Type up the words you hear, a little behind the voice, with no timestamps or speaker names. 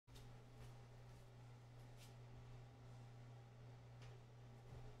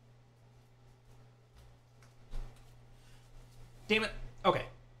Damn it. Okay.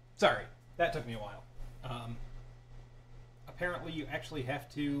 Sorry. That took me a while. Apparently you actually have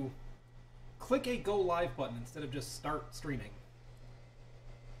to click a go live button instead of just start streaming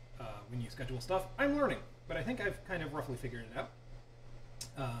when you schedule stuff. I'm learning, but I think I've kind of roughly figured it out.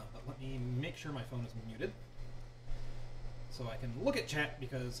 But let me make sure my phone is muted so I can look at chat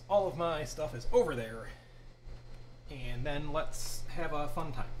because all of my stuff is over there. And then let's have a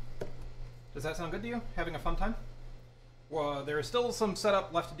fun time. Does that sound good to you? Having a fun time? Well, there is still some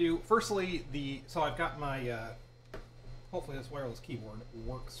setup left to do. Firstly, so I've got my, hopefully this wireless keyboard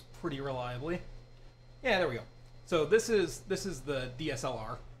works pretty reliably. Yeah, there we go. So this is the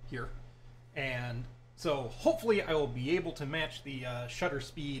DSLR here. And so hopefully I will be able to match the shutter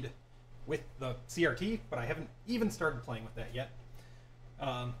speed with the CRT, but I haven't even started playing with that yet.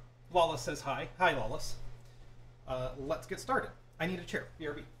 Lawless says hi. Hi, Lawless. Let's get started. I need a chair.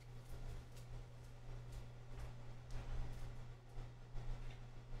 BRB.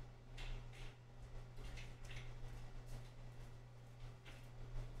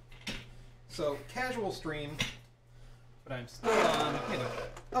 So, casual stream, but I'm still on,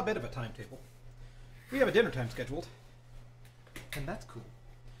 a bit of a timetable. We have a dinner time scheduled, and that's cool.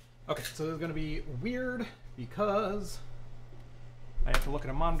 Okay, so this is going to be weird because I have to look at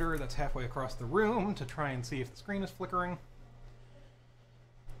a monitor that's halfway across the room to try and see if the screen is flickering.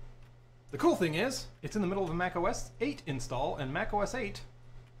 The cool thing is, it's in the middle of a macOS 8 install, and macOS 8,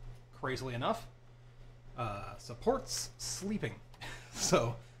 crazily enough, supports sleeping.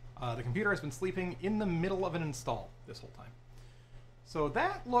 So, the computer has been sleeping in the middle of an install this whole time. So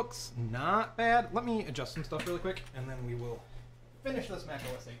that looks not bad. Let me adjust some stuff really quick, and then we will finish this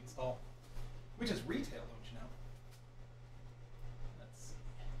macOS 8 install, which is retail, don't you know? Let's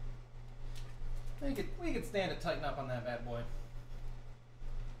see. We could stand to tighten up on that bad boy.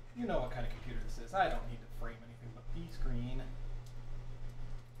 You know what kind of computer this is. I don't need to frame anything but the screen.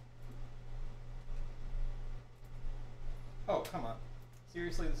 Oh, come on.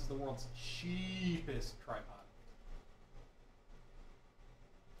 Seriously, this is the world's cheapest tripod.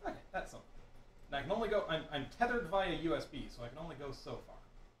 Okay, that's something. And I can only go, I'm tethered via USB, so I can only go so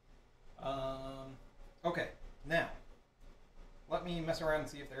far. Okay, now, let me mess around and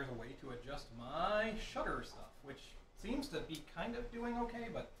see if there's a way to adjust my shutter stuff, which seems to be kind of doing okay,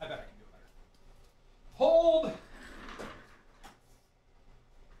 but I bet I can do it better. Hold!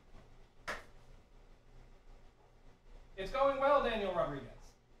 It's going well, Daniel Rodriguez.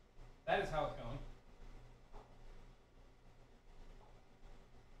 That is how it's going.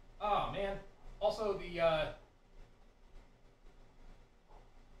 Oh, man. Also,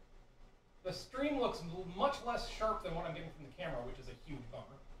 the stream looks much less sharp than what I'm getting from the camera, which is a huge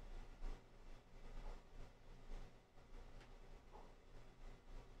bummer.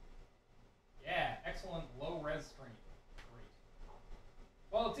 Yeah, excellent low-res stream. Great.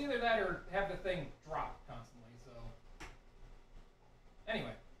 Well, it's either that or have the thing drop constantly, so...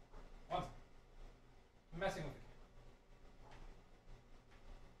 Anyway, once messing with the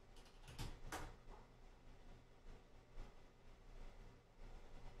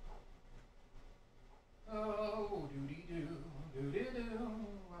camera. Oh, doo-dee-doo, doo-dee-doo,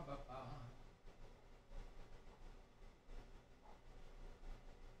 ba-ba-ba.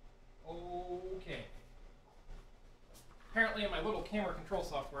 Okay. Apparently in my little camera control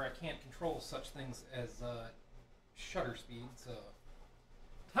software I can't control such things as shutter speed, so...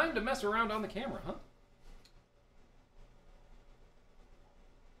 Time to mess around on the camera, huh?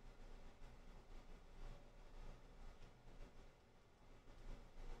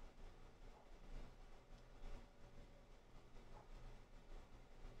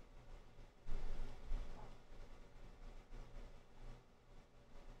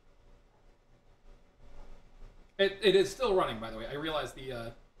 It is still running, by the way. I realize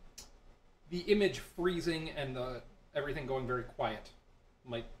the image freezing and everything going very quiet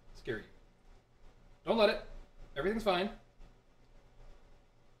might scare you. Don't let it. Everything's fine.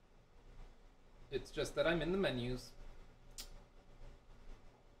 It's just that I'm in the menus.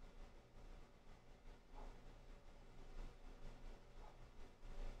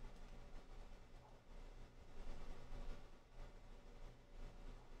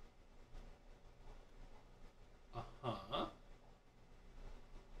 Uh-huh.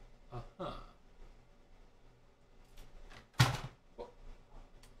 Uh-huh.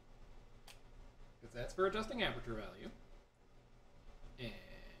 Because that's for adjusting aperture value. And...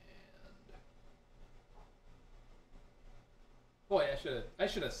 Boy, I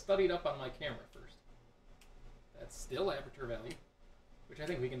should have studied up on my camera first. That's still aperture value, which I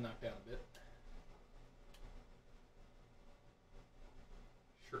think we can knock down a bit.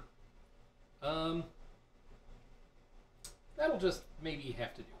 Sure. that'll just maybe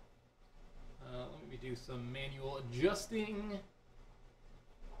have to do. Let me do some manual adjusting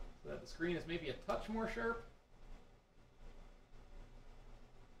so that the screen is maybe a touch more sharp.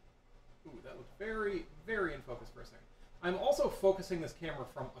 Ooh, that looked very, very in focus for a second. I'm also focusing this camera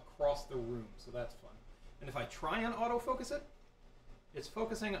from across the room, so that's fun. And if I try and autofocus it, it's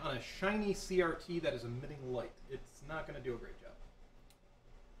focusing on a shiny CRT that is emitting light. It's not going to do a great job.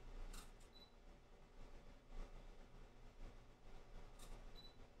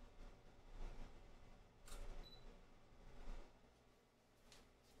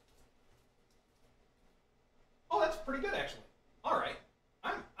 Oh, that's pretty good, actually. All right.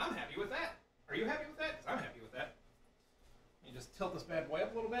 I'm happy with that. Are you happy with that? 'Cause I'm happy with that. Let me just tilt this bad boy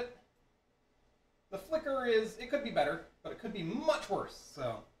up a little bit. The flicker is, it could be better, but it could be much worse,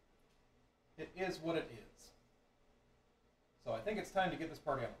 so it is what it is. So I think it's time to get this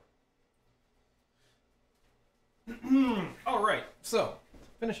party on. All right, so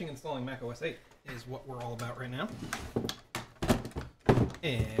finishing installing macOS 8 is what we're all about right now.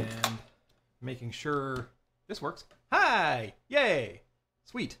 And making sure this works. Hi! Yay!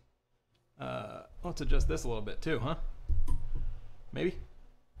 Sweet. Let's adjust this a little bit too, huh? Maybe?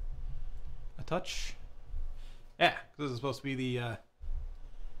 A touch? Yeah, this is supposed to be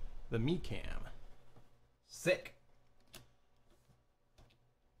the me cam. Sick.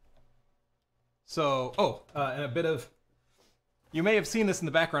 So, and a bit of, you may have seen this in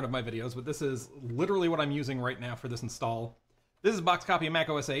the background of my videos, but this is literally what I'm using right now for this install. This is a box copy of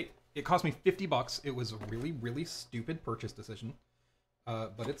macOS 8. It cost me $50. It was a really, really stupid purchase decision.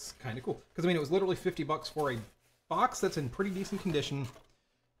 But it's kind of cool. Because, I mean, it was literally $50 for a box that's in pretty decent condition,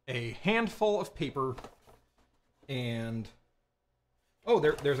 a handful of paper, and... oh,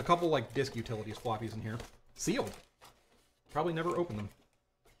 there's a couple, like, disk utilities floppies in here. Sealed. Probably never opened them.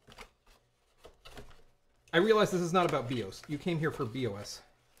 I realize this is not about BeOS. You came here for BeOS.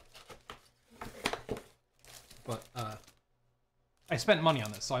 But, I spent money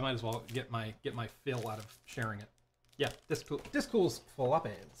on this, so I might as well get my fill out of sharing it. Yeah, Discools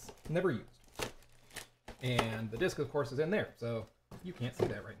floppies. Never used. And the disc, of course, is in there, so you can't see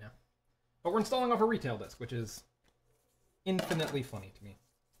that right now. But we're installing off a retail disc, which is infinitely funny to me.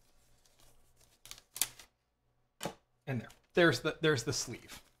 And there's the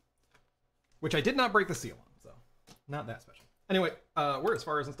sleeve, which I did not break the seal on, so not that special. Anyway, we're as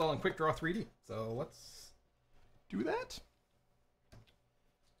far as installing QuickDraw 3D, so let's do that.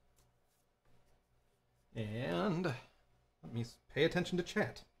 And let me pay attention to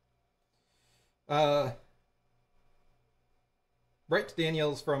chat. Right,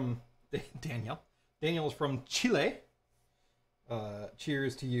 Danielle's from Daniel's from Chile.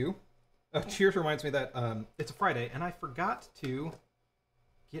 Cheers to you. Cheers reminds me that it's a Friday, and I forgot to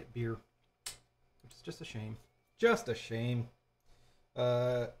get beer, which is just a shame. Just a shame.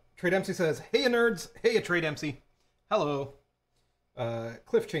 Trey Dempsey says, "Hey, nerds." Hey, Trey Dempsey. Hello.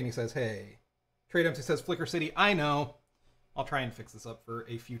 Cliff Cheney says, "Hey." Trey Dempsey says, "Flicker City." I know. I'll try and fix this up for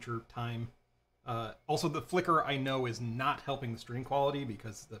a future time. Also, the flicker, I know, is not helping the stream quality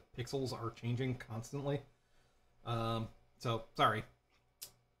because the pixels are changing constantly. So, sorry.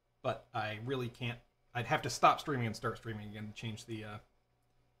 But I really can't... I'd have to stop streaming and start streaming again to change the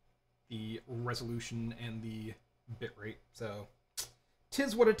resolution and the bitrate. So,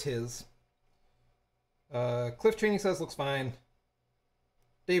 tis what it is. Cliff Cheney says, "Looks fine."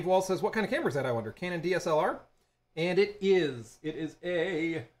 Dave Wall says, "What kind of camera is that, I wonder?" Canon DSLR? And it is. It is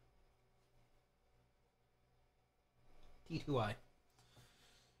a T2i.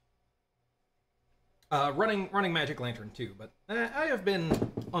 Running Magic Lantern too, but I have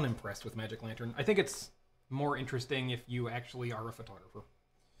been unimpressed with Magic Lantern. I think it's more interesting if you actually are a photographer.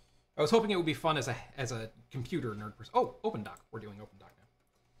 I was hoping it would be fun as a computer nerd person. Oh, OpenDoc. We're doing OpenDoc now.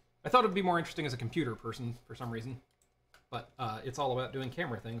 I thought it would be more interesting as a computer person for some reason. But it's all about doing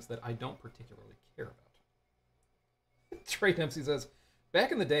camera things that I don't particularly care about. Trey Dempsey says,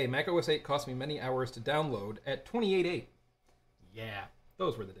 "Back in the day, macOS 8 cost me many hours to download at 28.8. Yeah,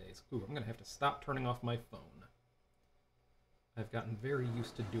 those were the days. Ooh, I'm going to have to stop turning off my phone. I've gotten very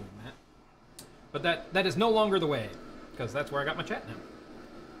used to doing that. But that is no longer the way, because that's where I got my chat now.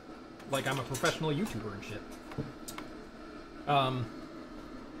 Like I'm a professional YouTuber and shit.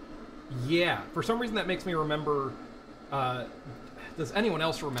 Yeah, for some reason that makes me remember... does anyone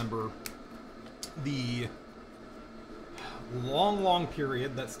else remember the long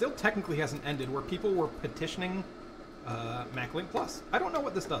period that still technically hasn't ended where people were petitioning MacLink Plus? I don't know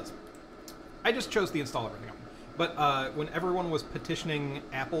what this does. I just chose the install everything up. But when everyone was petitioning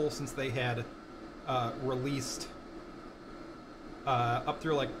Apple since they had released up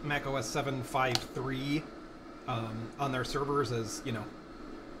through like macOS 7.5.3 on their servers as, you know,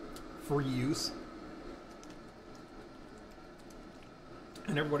 free use.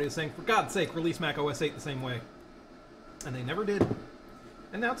 And everybody is saying, for God's sake, release Mac OS 8 the same way. And they never did.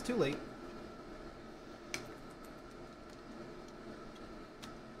 And now it's too late.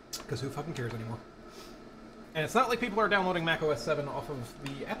 Because who fucking cares anymore? And it's not like people are downloading Mac OS 7 off of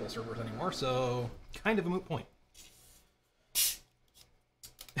the Apple servers anymore, so kind of a moot point.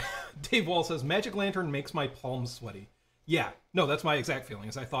 Dave Wall says, Magic Lantern makes my palms sweaty. Yeah, no, that's my exact feeling.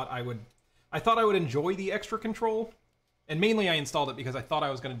 Is I thought I would enjoy the extra control, and mainly I installed it because I thought I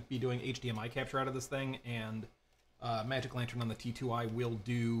was going to be doing HDMI capture out of this thing, and Magic Lantern on the T2i will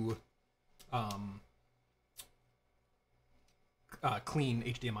do clean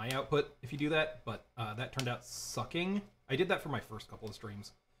HDMI output if you do that, but that turned out sucking. I did that for my first couple of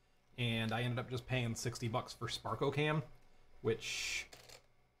streams, and I ended up just paying $60 for SparkoCam, which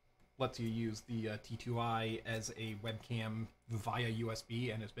lets you use the T2i as a webcam via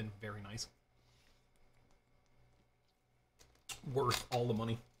USB, and it's been very nice. Worth all the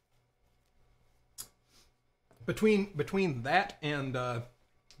money. Between that and the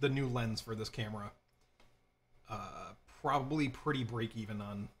new lens for this camera, probably pretty break even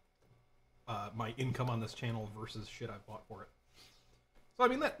on my income on this channel versus shit I've bought for it. So I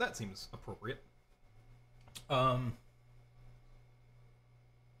mean that seems appropriate.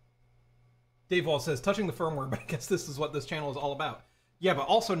 Dave Wall says, touching the firmware, but I guess this is what this channel is all about. Yeah, but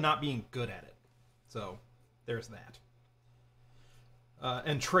also not being good at it. So, there's that.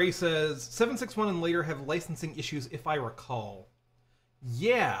 And Trey says, 761 and later have licensing issues if I recall.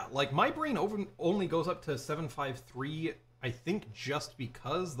 Yeah, like my brain only goes up to 753, I think just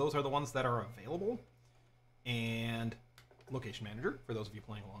because those are the ones that are available. And Location Manager, for those of you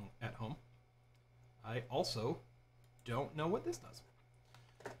playing along at home. I also don't know what this does.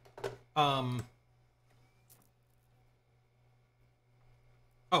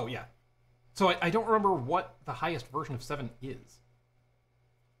 Oh, yeah. So I don't remember what the highest version of 7 is.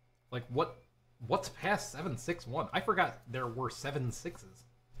 Like, what's past 7.6.1? I forgot there were 7.6s.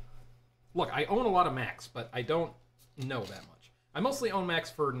 Look, I own a lot of Macs, but I don't know that much. I mostly own Macs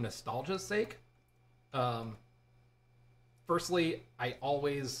for nostalgia's sake. Firstly, I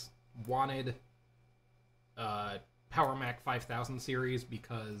always wanted PowerMac 5000 series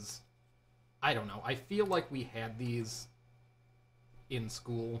because, I don't know, I feel like we had these in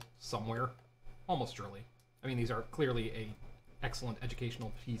school somewhere, almost surely. I mean, these are clearly a excellent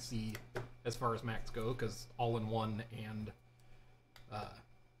educational PC as far as Macs go, because all-in-one and,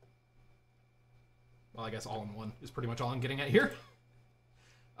 well, I guess all-in-one is pretty much all I'm getting at here.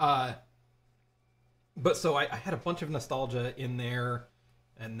 But so I had a bunch of nostalgia in there,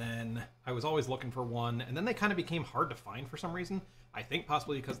 and then I was always looking for one, and then they kind of became hard to find for some reason. I think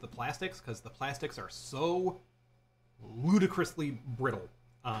possibly because the plastics are so ludicrously brittle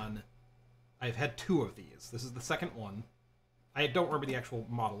on... I've had 2 of these. This is the second one. I don't remember the actual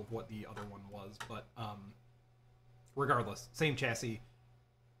model of what the other one was, but regardless, same chassis.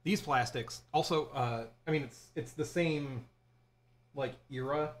 These plastics also, I mean, it's the same, like,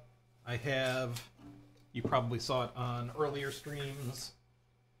 era. I have, you probably saw it on earlier streams.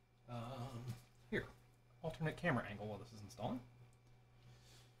 Here, alternate camera angle while this is installing.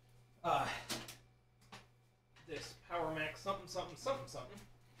 This PowerMac something, something, something, something.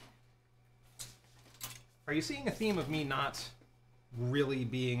 Are you seeing a theme of me not really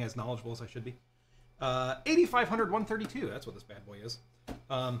being as knowledgeable as I should be? 8500 132, that's what this bad boy is.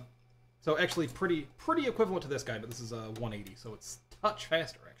 So actually pretty equivalent to this guy, but this is a 180, so it's touch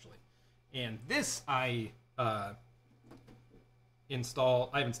faster actually. And this I've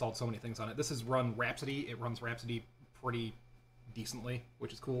installed so many things on it. This is run Rhapsody. It runs Rhapsody pretty decently,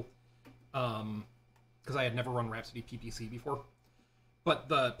 which is cool. Because I had never run Rhapsody PPC before. But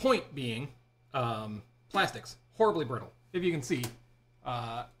the point being, plastics, horribly brittle. If you can see,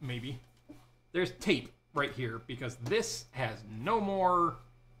 maybe. There's tape right here, because this has no more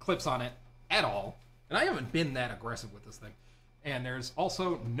clips on it at all. And I haven't been that aggressive with this thing. And there's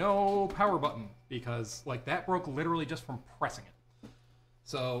also no power button, because, like, that broke literally just from pressing it.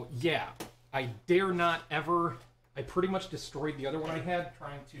 So, yeah, I dare not ever... I pretty much destroyed the other one I had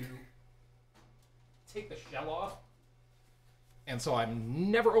trying to take the shell off. And so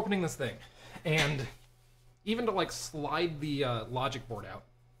I'm never opening this thing. And even to, like, slide the logic board out,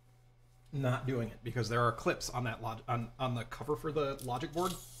 not doing it, because there are clips on that on the cover for the logic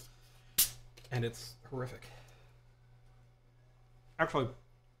board, and it's horrific. Actually,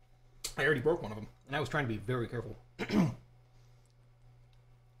 I already broke one of them, and I was trying to be very careful.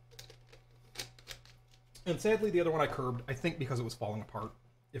 And sadly, the other one I curbed, I think because it was falling apart,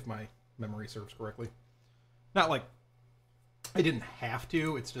 if my memory serves correctly. Not like I didn't have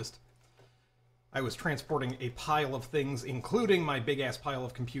to, it's just I was transporting a pile of things, including my big-ass pile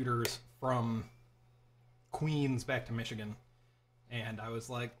of computers, from Queens back to Michigan. And I was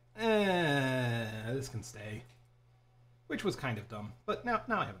like, this can stay. Which was kind of dumb. But now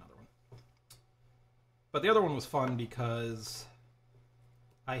I have another one. But the other one was fun because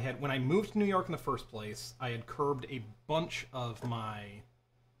when I moved to New York in the first place, I had curbed a bunch of my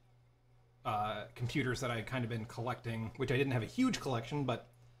computers that I had kind of been collecting, which I didn't have a huge collection, but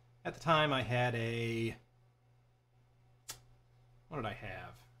at the time I had a... What did I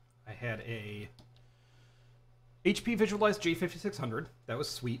have? I had a HP Visualized J5600. That was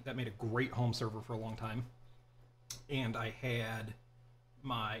sweet. That made a great home server for a long time. And I had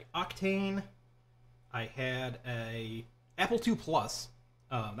my Octane. I had a Apple II Plus.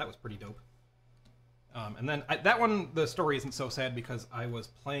 That was pretty dope. And then that one, the story isn't so sad because I was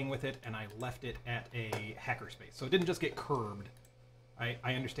playing with it and I left it at a hackerspace. So it didn't just get curbed.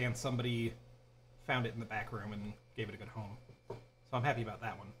 I understand somebody found it in the back room and gave it a good home. So I'm happy about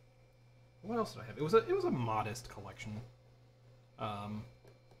that one. What else did I have? It was a modest collection.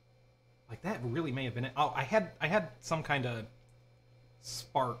 Like that really may have been it. Oh, I had some kind of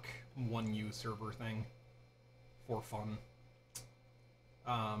Spark 1U server thing for fun.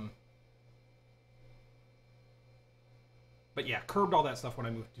 But yeah, curbed all that stuff when I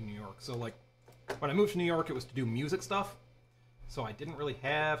moved to New York. So like, when I moved to New York, it was to do music stuff. So I didn't really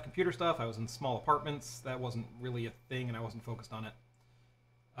have computer stuff. I was in small apartments. That wasn't really a thing, and I wasn't focused on it.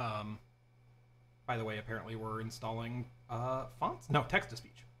 By the way, apparently we're installing fonts? No,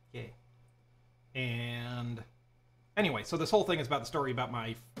 text-to-speech. Yay. And anyway, so this whole thing is about the story about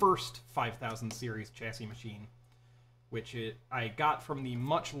my first 5000 series chassis machine, which I got from the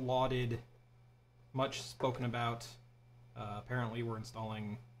much lauded, much spoken about, apparently we're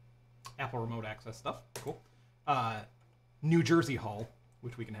installing Apple remote access stuff. Cool. New Jersey Hall,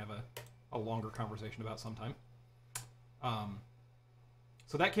 which we can have a longer conversation about sometime.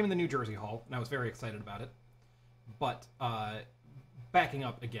 So that came in the New Jersey Hall, and I was very excited about it. But backing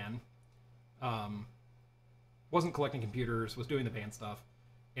up again, wasn't collecting computers, was doing the band stuff,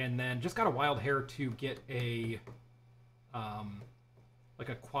 and then just got a wild hair to get a like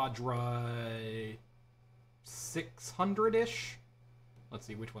a Quadra 600-ish. Let's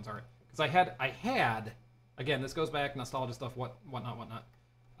see which ones are it, because I had again, this goes back nostalgia stuff, whatnot.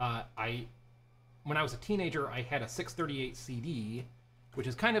 When I was a teenager, I had a 638 CD, which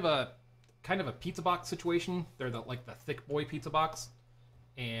is kind of a pizza box situation. They're like the thick boy pizza box,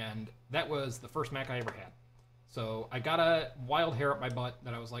 and that was the first Mac I ever had. So I got a wild hair up my butt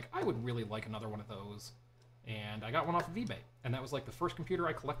that I was like, I would really like another one of those, and I got one off of eBay, and that was like the first computer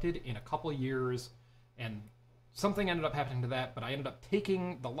I collected in a couple of years, and something ended up happening to that, but I ended up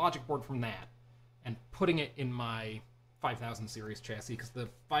taking the logic board from that and putting it in my 5000 series chassis, because the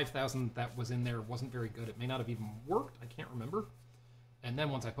 5000 that was in there wasn't very good. It may not have even worked, I can't remember. And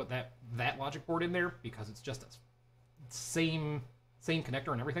then once I put that logic board in there, because it's just a same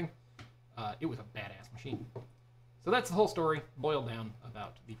connector and everything, it was a badass machine. So that's the whole story, boiled down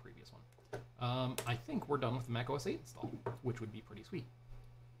about the previous one. I think we're done with the macOS 8 install, which would be pretty sweet.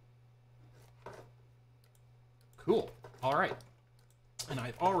 Cool. All right. And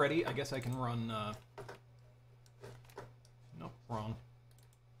I've already, I guess I can run, no, wrong.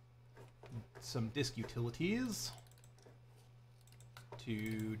 Some disk utilities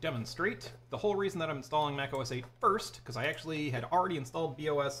to demonstrate. The whole reason that I'm installing macOS 8 first, because I actually had already installed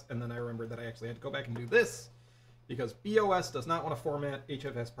BeOS, and then I remembered that I actually had to go back and do this, because BeOS does not want to format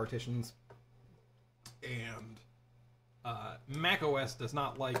HFS partitions, and macOS does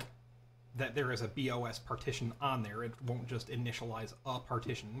not like that there is a BeOS partition on there. It won't just initialize a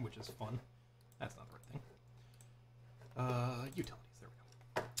partition, which is fun. That's not the right thing. Utilities, there we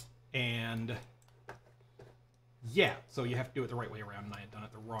go. And yeah, so you have to do it the right way around, and I had done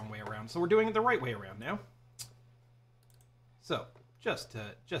it the wrong way around. So we're doing it the right way around now. So just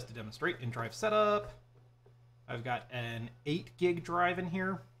to demonstrate, in drive setup, I've got an 8 gig drive in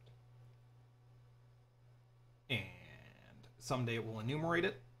here, and someday it will enumerate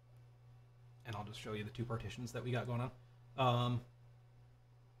it, and I'll just show you the two partitions that we got going on.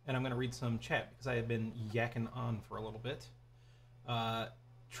 And I'm going to read some chat because I have been yakking on for a little bit.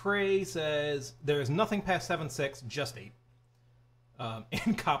 Trey says, there's nothing past 7.6, just 8.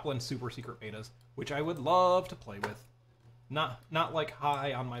 And Copland super secret betas, which I would love to play with. Not like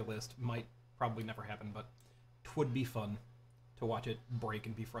high on my list, might probably never happen, but twould be fun to watch it break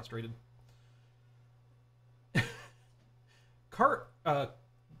and be frustrated.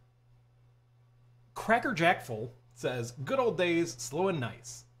 Cracker Jackful says, good old days, slow and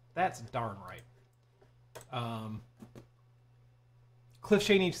nice. That's darn right. Cliff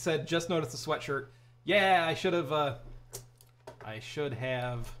Cheney said, "Just noticed the sweatshirt." Yeah, I should have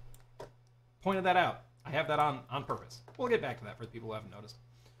pointed that out. I have that on purpose. We'll get back to that for the people who haven't noticed.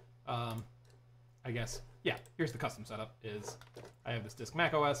 I guess, yeah, here's the custom setup. Is I have this disk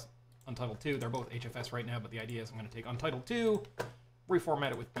macOS, Untitled 2. They're both HFS right now, but the idea is I'm going to take Untitled 2,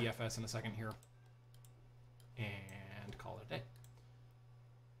 reformat it with BFS in a second here, and call it a day.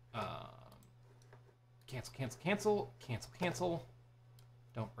 Cancel, cancel, cancel, cancel, cancel.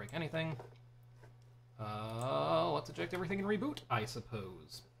 Don't break anything. Let's eject everything and reboot, I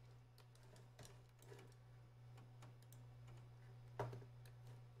suppose.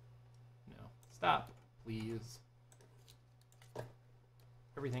 No, stop, please.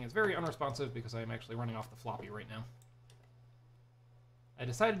 Everything is very unresponsive because I am actually running off the floppy right now. I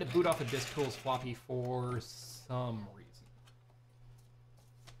decided to boot off a Disk Tools floppy for some reason.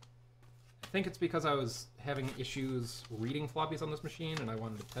 I think it's because I was having issues reading floppies on this machine, and I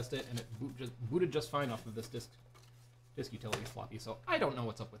wanted to test it, and it booted just fine off of this disk utilities floppy. So I don't know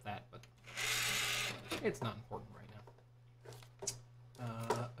what's up with that, but it's not important right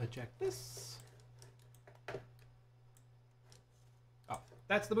now. Eject this. Oh,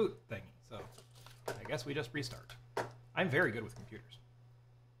 that's the boot thingy. So I guess we just restart. I'm very good with computers.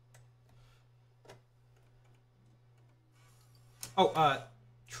 Oh,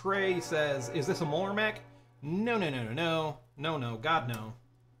 Trey says, is this a Molar Mac? No, no, no, no, no. No, no, God, no.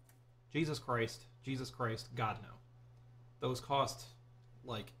 Jesus Christ, God, no. Those cost,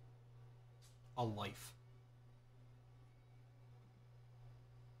 like, a life.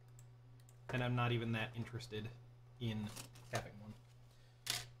 And I'm not even that interested in having one.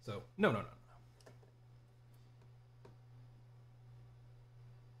 So, no, no, no, no.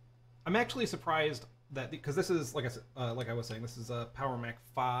 I'm actually surprised that, because this is, like I was saying, this is a PowerMac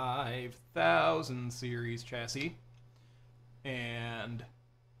 5000 series chassis, and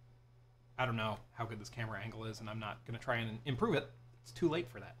I don't know how good this camera angle is, and I'm not going to try and improve it. It's too late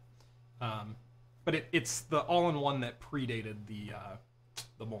for that. But it's the all-in-one that predated the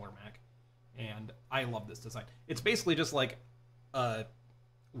Molar Mac, and I love this design. It's basically just like what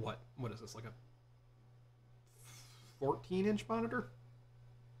is this, like a 14-inch monitor?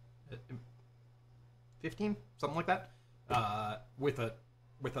 15, something like that, with a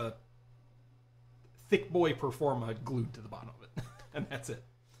thick boy Performa glued to the bottom of it, and that's it.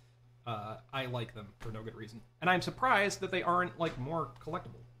 I like them for no good reason, and I'm surprised that they aren't like more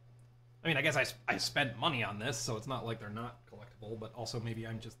collectible. I mean, I guess I spent money on this, so it's not like they're not collectible, but also maybe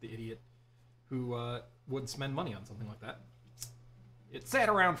I'm just the idiot who would spend money on something like that. It sat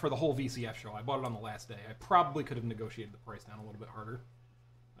around for the whole VCF show. I bought it on the last day. I probably could have negotiated the price down a little bit harder.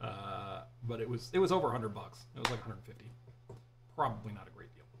 But it was over $100. It was like 150. Probably not a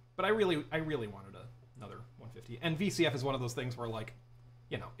great deal. But I really wanted another 150. And VCF is one of those things where, like,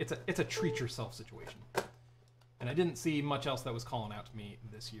 you know, it's a treat yourself situation. And I didn't see much else that was calling out to me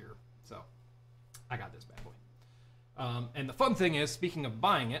this year, so I got this bad boy. And the fun thing is, speaking of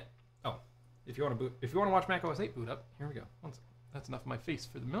buying it, oh, if you want to watch macOS 8 boot up, here we go. One second. That's enough of my face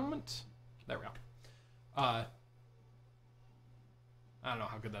for the moment. There we go. I don't know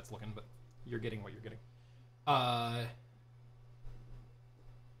how good that's looking, but you're getting what you're getting. Wow,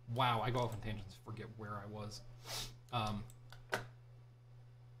 I go off on tangents, forget where I was.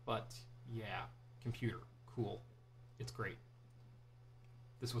 But yeah, computer, cool. It's great.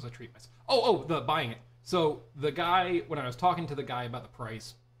 This was a treat myself. Oh, the buying it. So the guy, when I was talking to the guy about the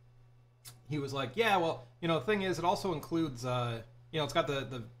price, he was like, yeah, well, you know, the thing is, it also includes, you know, it's got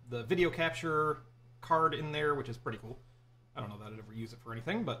the video capture card in there, which is pretty cool. I don't know that I'd ever use it for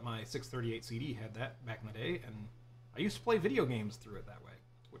anything, but my 638 CD had that back in the day, and I used to play video games through it that way,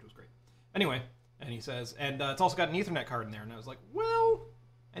 which was great. Anyway, and he says, and it's also got an Ethernet card in there, and I was like, well,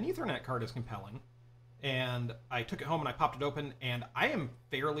 an Ethernet card is compelling. And I took it home and I popped it open, and I am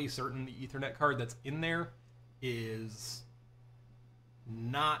fairly certain the Ethernet card that's in there is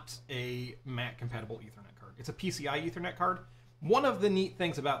not a Mac-compatible Ethernet card. It's a PCI Ethernet card. One of the neat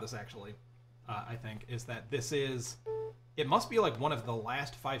things about this, actually, I think, is that this is... It must be like one of the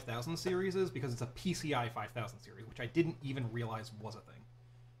last 5000 series, because it's a PCI 5000 series, which I didn't even realize was a thing.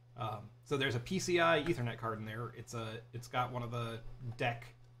 So there's a PCI Ethernet card in there. It's got one of the DEC,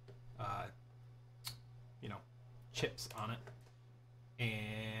 you know, chips on it,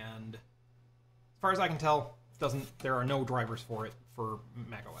 and as far as I can tell, there are no drivers for it for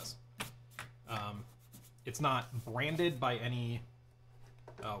macOS. It's not branded by any.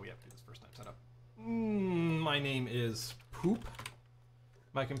 Oh, we have to do this first time setup. My name is Poop.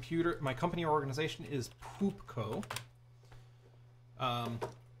 My company or organization is Poop Co.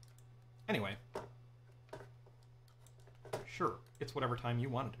 Anyway, Sure, it's whatever time you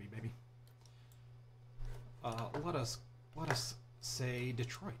want it to be, baby. Let us say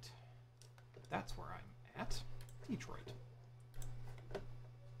Detroit. That's where I'm at. Detroit.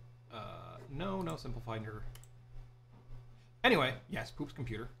 No simplified here. Anyway, yes, Poop's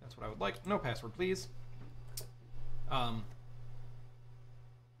computer. That's what I would like. No password, please. So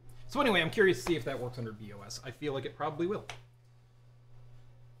anyway, I'm curious to see if that works under BeOS. I feel like it probably will.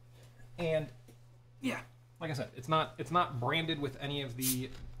 And yeah, like I said, it's not branded with any of the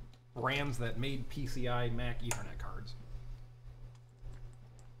brands that made PCI Mac Ethernet cards.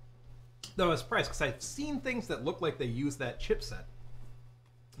 Though I was surprised because I've seen things that look like they use that chipset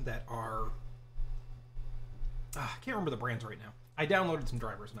that are I can't remember the brands right now. I downloaded some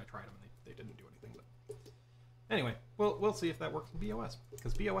drivers and I tried them and they didn't do anything. But anyway, we'll see if that works in BeOS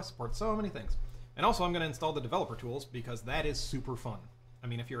because BeOS supports so many things. And also I'm going to install the developer tools because that is super fun. I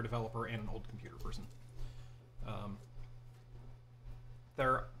mean, if you're a developer and an old computer person.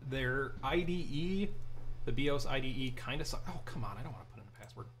 Their IDE, the BeOS IDE, kind of sucks. Oh, come on, I don't want to put in a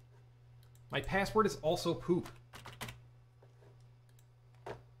password. My password is also poop.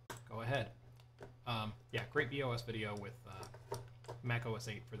 Go ahead. Yeah, great BeOS video with Mac OS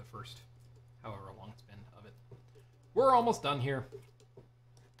 8 for the first however long it's been of it. We're almost done here.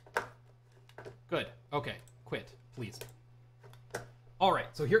 Good. Okay, quit, please. All right,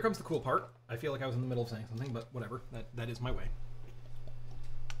 so here comes the cool part. I feel like I was in the middle of saying something, but whatever. That is my way.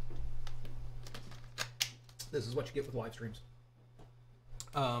 This is what you get with live streams.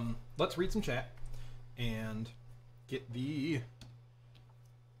 Let's read some chat and get the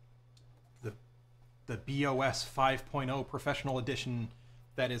BeOS 5.0 Professional Edition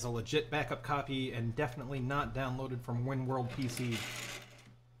that is a legit backup copy and definitely not downloaded from WinWorld PC.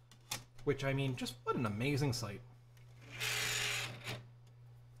 Which, I mean, just what an amazing site.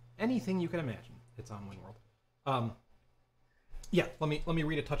 Anything you can imagine, it's on WinWorld. Yeah, let me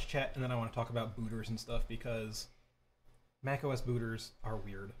read a touch chat, and then I want to talk about booters and stuff, because macOS booters are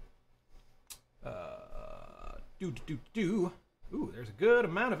weird. Ooh, there's a good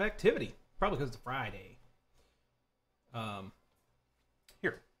amount of activity. Probably because it's Friday.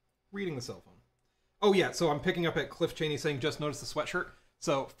 Here, reading the cell phone. Oh yeah, so I'm picking up at Cliff Cheney saying, just noticed the sweatshirt.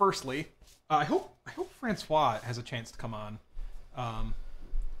 So, firstly, I hope Francois has a chance to come on.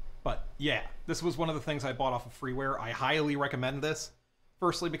 But yeah, this was one of the things I bought off of freeware. I highly recommend this.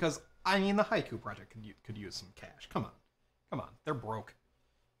 Firstly, because, I mean, the Haiku project could use some cash. Come on, they're broke.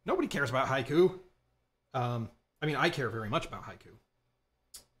 Nobody cares about Haiku. I mean, I care very much about Haiku.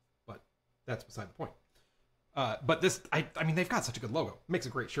 But that's beside the point. But this, I mean, they've got such a good logo. Makes a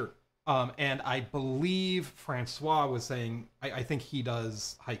great shirt. And I believe Francois was saying, I think he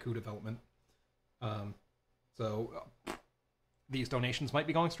does Haiku development. So these donations might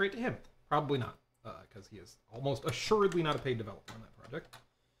be going straight to him. Probably not, because he is almost assuredly not a paid developer on that project.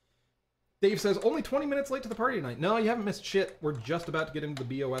 Dave says, only 20 minutes late to the party tonight. No, you haven't missed shit. We're just about to get into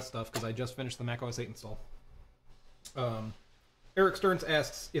the BeOS stuff, because I just finished the Mac OS 8 install. Eric Stearns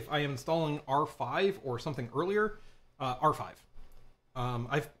asks if I am installing R5 or something earlier. R5.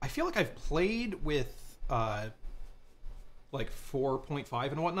 I feel like I've played with like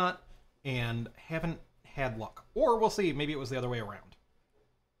 4.5 and whatnot, and haven't had luck. Or we'll see, maybe it was the other way around.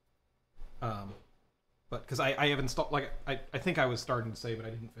 But because I have installed, like, I think I was starting to say, but I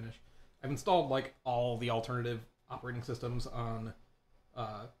didn't finish. I've installed like all the alternative operating systems on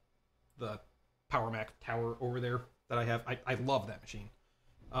the PowerMac tower over there that I have. I love that machine.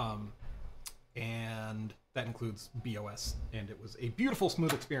 And that includes BeOS, and it was a beautiful,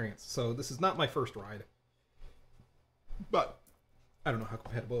 smooth experience. So this is not my first ride. But I don't know how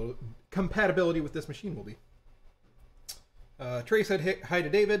compatibility with this machine will be. Trey said hi to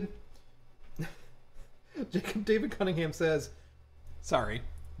David. David Cunningham says, sorry,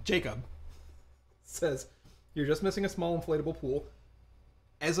 Jacob says, you're just missing a small inflatable pool.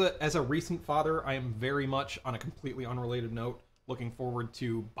 As a recent father, I am very much, on a completely unrelated note, looking forward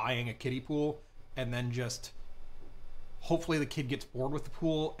to buying a kiddie pool, and then just hopefully the kid gets bored with the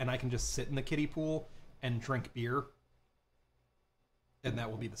pool and I can just sit in the kiddie pool and drink beer. And that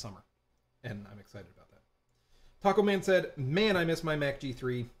will be the summer. And I'm excited about that. Taco Man said, man, I miss my Mac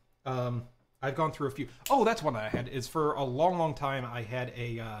G3. I've gone through a few. Oh, that's one that I had. Is for a long, long time I had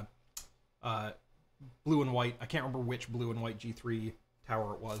a blue and white. I can't remember which blue and white G3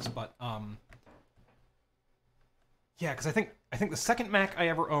 tower it was, but yeah, because I think the second Mac I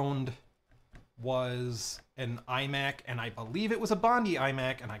ever owned was an iMac, and I believe it was a Bondi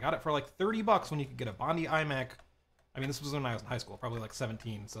iMac, and I got it for like $30 when you could get a Bondi iMac. I mean, this was when I was in high school, probably like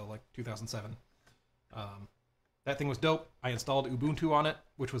 17, so like 2007. That thing was dope. I installed Ubuntu on it,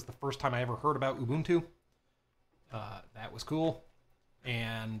 which was the first time I ever heard about Ubuntu. That was cool.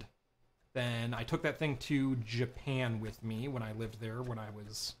 And then I took that thing to Japan with me when I lived there when I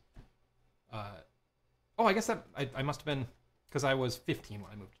was... I guess that I must have been... Because I was 15 when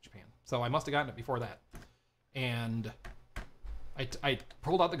I moved to Japan. So I must have gotten it before that. And I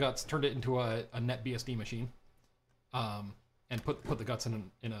pulled out the guts, turned it into a NetBSD machine, and put the guts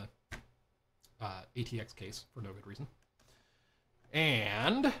in a ATX case for no good reason.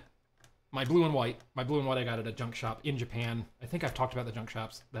 And my blue and white I got at a junk shop in Japan. I think I've talked about the junk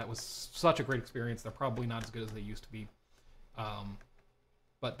shops. That was such a great experience. They're probably not as good as they used to be.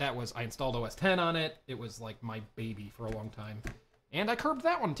 But I installed OS 10 on it. It was like my baby for a long time. And I curbed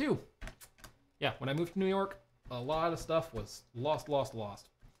that one too. Yeah, when I moved to New York, a lot of stuff was lost.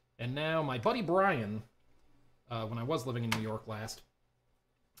 And now my buddy Brian, when I was living in New York last,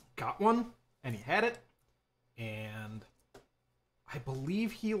 got one, and he had it, and I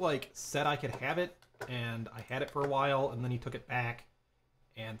believe he, said I could have it, and I had it for a while, and then he took it back,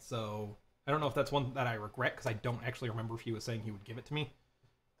 and so I don't know if that's one that I regret, because I don't actually remember if he was saying he would give it to me.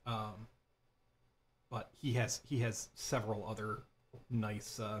 But he has several other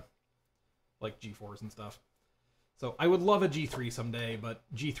nice, G4s and stuff. So I would love a G3 someday, but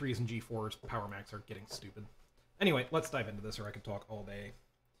G3s and G4s, PowerMacs are getting stupid. Anyway, let's dive into this, or I could talk all day.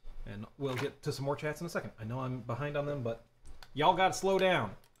 And we'll get to some more chats in a second. I know I'm behind on them, but y'all gotta slow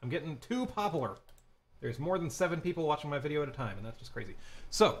down. I'm getting too popular. There's more than 7 people watching my video at a time, and that's just crazy.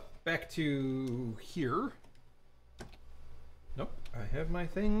 So, back to here. Nope, I have my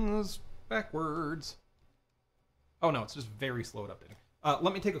things backwards. Oh no, it's just very slow at updating.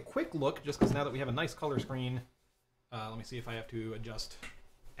 Let me take a quick look, just because now that we have a nice color screen, let me see if I have to adjust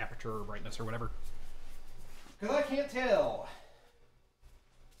aperture or brightness or whatever. Because I can't tell.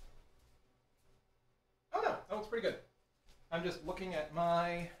 Oh no, that looks pretty good. I'm just looking at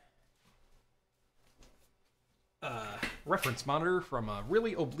my reference monitor from a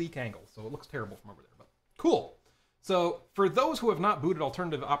really oblique angle, so it looks terrible from over there, but cool. So for those who have not booted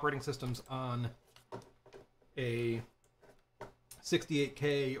alternative operating systems on a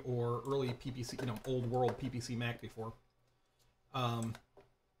 68K or early PPC, old world PPC Mac before,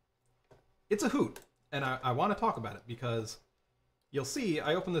 it's a hoot, and I want to talk about it because you'll see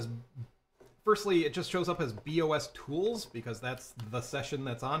I open this. Firstly, it just shows up as BeOS tools because that's the session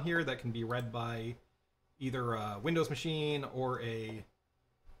that's on here that can be read by either a Windows machine or a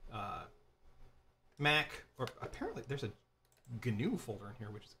Mac, or apparently there's a GNU folder in here,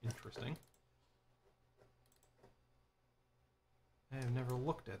 which is interesting. I have never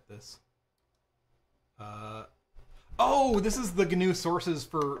looked at this. Oh, this is the GNU sources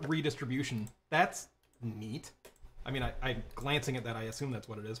for redistribution. That's neat. I mean, I'm glancing at that, I assume that's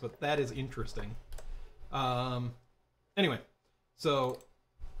what it is, but that is interesting. Anyway, so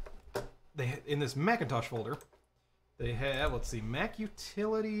in this Macintosh folder, they have, let's see, Mac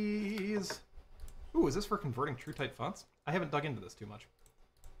Utilities. Ooh, is this for converting TrueType fonts? I haven't dug into this too much.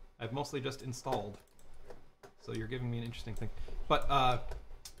 I've mostly just installed. So you're giving me an interesting thing. But,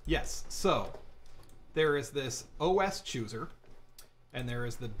 yes, so there is this OS chooser, and there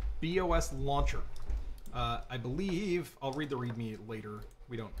is the BeOS launcher. I believe, I'll read the README later.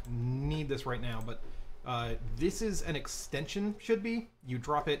 We don't need this right now, but this is an extension, should be. You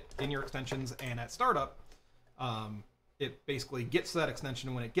drop it in your extensions, and at startup, it basically gets to that extension,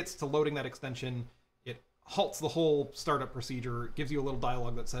 and when it gets to loading that extension, it halts the whole startup procedure, gives you a little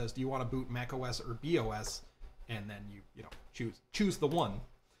dialogue that says, do you want to boot macOS or BeOS? And then you choose the one.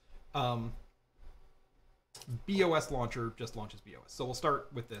 BeOS launcher just launches BeOS. So we'll start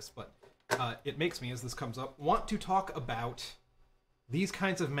with this, but it makes me, as this comes up, want to talk about these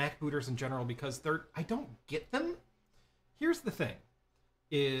kinds of Mac booters in general because I don't get them. Here's the thing,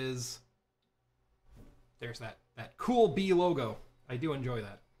 is there's that cool B logo. I do enjoy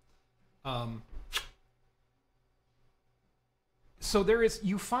that. So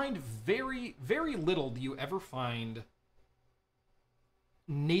you find very, very little do you ever find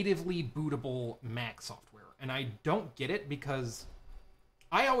natively bootable Mac software. And I don't get it because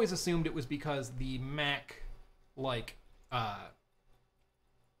I always assumed it was because the Mac,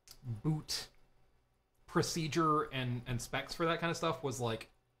 boot procedure and specs for that kind of stuff was,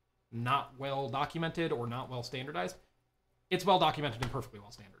 not well documented or not well standardized. It's well documented and perfectly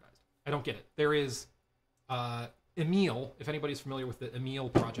well standardized. I don't get it. There is Emile, if anybody's familiar with the Emile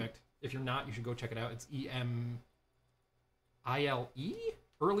project. If you're not, you should go check it out. It's E-M-I-L-E?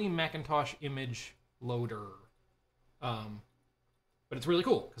 Early Macintosh Image Loader. But it's really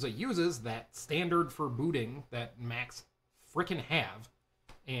cool, because it uses that standard for booting that Macs frickin' have,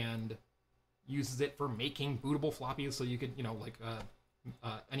 and uses it for making bootable floppies, so you could,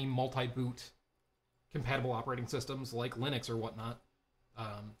 any multi-boot compatible operating systems like Linux or whatnot,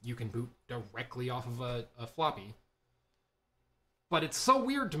 you can boot directly off of a floppy. But it's so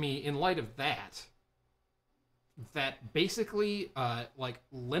weird to me in light of that basically, like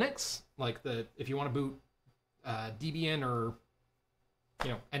Linux, like if you want to boot Debian or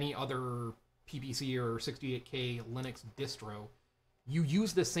any other PPC or 68K Linux distro, you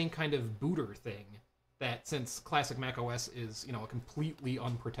use the same kind of booter thing that, since classic Mac OS is a completely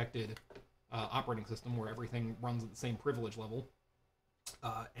unprotected operating system where everything runs at the same privilege level,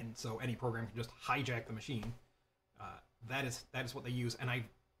 and so any program can just hijack the machine. That is what they use, and I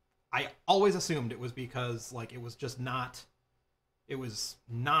always assumed it was because it was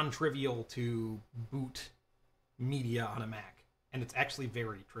non-trivial to boot media on a Mac, and it's actually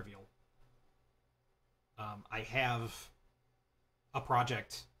very trivial. I have a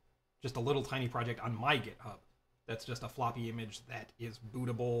project, just a little tiny project on my GitHub that's just a floppy image that is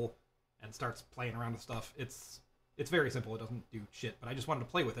bootable and starts playing around with stuff. It's very simple. It doesn't do shit, but I just wanted to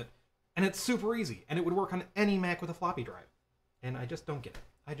play with it, and it's super easy, and it would work on any Mac with a floppy drive, and I just don't get it.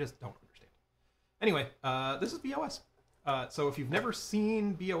 I just don't understand. Anyway, this is BeOS. So if you've never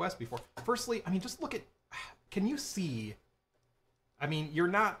seen BeOS before, firstly, just look at, can you see, you're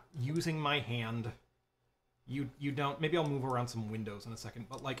not using my hand. You don't, maybe I'll move around some windows in a second,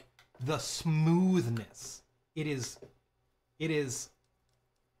 but the smoothness, it is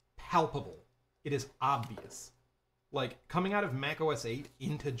palpable. It is obvious. Coming out of Mac OS 8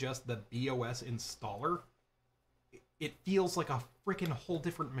 into just the BeOS installer, it feels like a freaking whole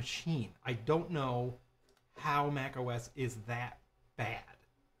different machine. I don't know how Mac OS is that bad.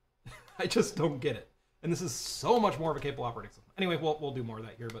 I just don't get it. And this is so much more of a capable operating system. Anyway, we'll do more of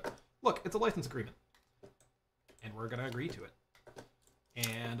that here, but look, it's a license agreement. And we're going to agree to it.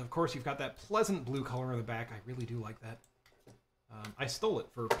 And of course, you've got that pleasant blue color in the back. I really do like that. I stole it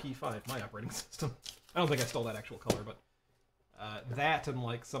for P5, my operating system. I don't think I stole that actual color, but that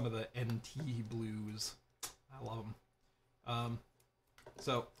and some of the NT blues. I love them.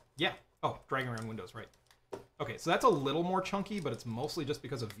 So, yeah. Oh, dragging around windows, right. Okay, so that's a little more chunky, but it's mostly just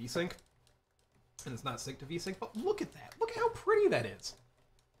because of VSync. And it's not synced to VSync, but look at that. Look at how pretty that is.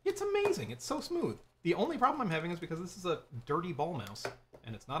 It's amazing. It's so smooth. The only problem I'm having is because this is a dirty ball mouse,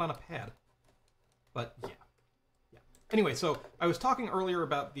 and it's not on a pad. But, yeah. Anyway, so I was talking earlier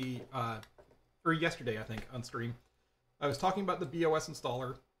about or yesterday, I think, on stream. I was talking about the BeOS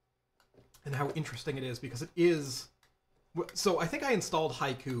installer and how interesting it is, because it is... So I think I installed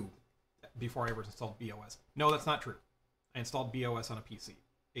Haiku before I ever installed BeOS. No, that's not true. I installed BeOS on a PC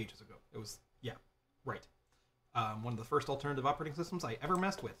ages ago. It was, yeah, right. One of the first alternative operating systems I ever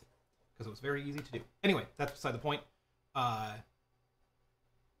messed with, because it was very easy to do. Anyway, that's beside the point.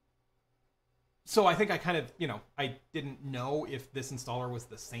 So I think I kind of, I didn't know if this installer was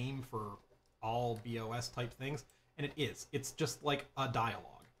the same for all BeOS type things, and it is. It's just like a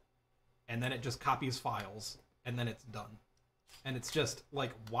dialogue, and then it just copies files, and then it's done. And it's just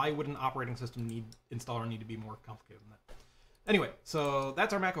why would an operating system installer need to be more complicated than that? Anyway, so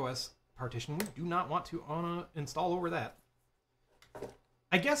that's our macOS partition. We do not want to install over that.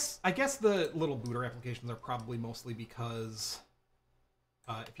 I guess the little booter applications are probably mostly because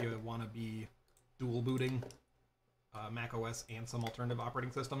if you want to be dual booting macOS and some alternative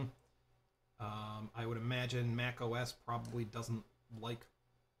operating system, I would imagine macOS probably doesn't like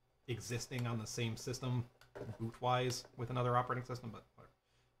existing on the same system boot-wise with another operating system, but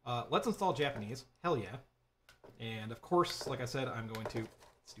whatever. Let's install Japanese. Hell yeah. And of course, like I said, I'm going to...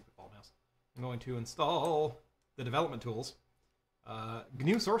 Stupid ball mouse. I'm going to install the development tools.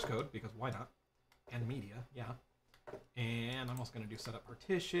 GNU source code, because why not? And media, yeah. And I'm also going to do setup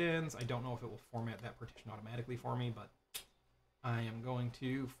partitions. I don't know if it will format that partition automatically for me, but I am going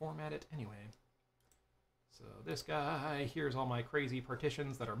to format it anyway. So this guy, here's all my crazy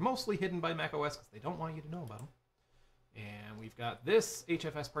partitions that are mostly hidden by macOS because they don't want you to know about them. And we've got this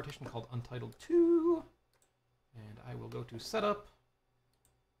HFS partition called Untitled 2. And I will go to setup,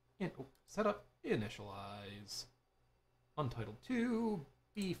 setup, initialize, Untitled 2,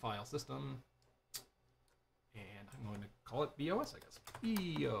 B file system. And I'm going to call it BeOS, I guess.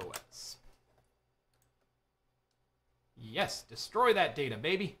 BeOS. Yes, destroy that data,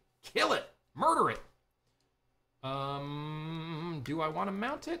 baby. Kill it. Murder it. Do I want to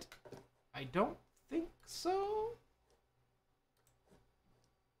mount it? I don't think so.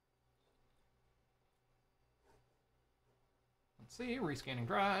 Let's see, rescanning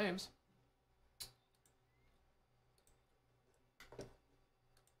drives.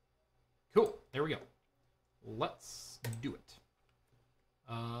 Cool, there we go. Let's do it.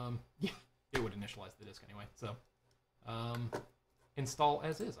 Yeah, it would initialize the disk anyway, so install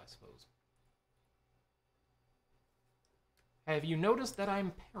as is, I suppose. Have you noticed that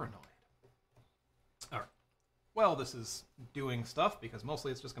I'm paranoid? Alright. Well, this is doing stuff because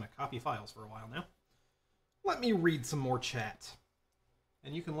mostly it's just going to copy files for a while now. Let me read some more chat.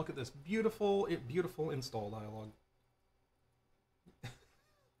 And you can look at this beautiful install dialog.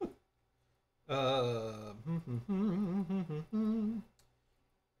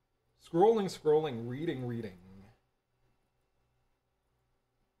 Scrolling, reading.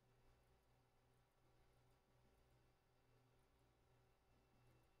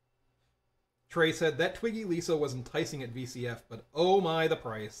 Trey said, that Twiggy Lisa was enticing at VCF, but oh my, the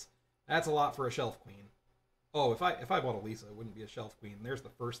price. That's a lot for a shelf queen. Oh, if I bought a Lisa, it wouldn't be a shelf queen. There's the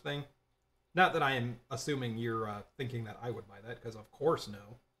first thing. Not that I am assuming you're thinking that I would buy that, because of course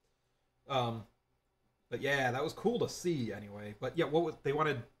no. But yeah, that was cool to see anyway. But yeah, they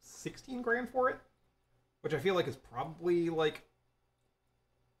wanted 16 grand for it? Which I feel like is probably like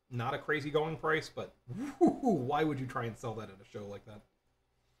not a crazy going price, but why would you try and sell that at a show like that?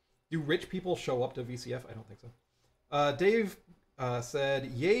 Do rich people show up to VCF? I don't think so. Dave said,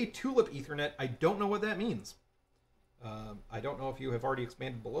 yay, Tulip Ethernet. I don't know what that means. I don't know if you have already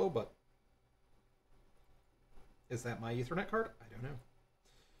expanded below, but is that my Ethernet card? I don't know.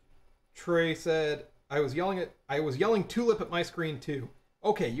 Trey said, I was yelling Tulip at my screen too.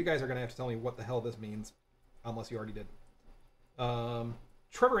 Okay, you guys are going to have to tell me what the hell this means. Unless you already did.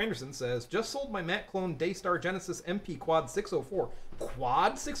 Trevor Anderson says, just sold my Mac clone Daystar Genesis MP Quad 604.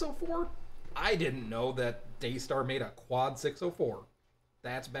 Quad 604? I didn't know that Daystar made a Quad 604.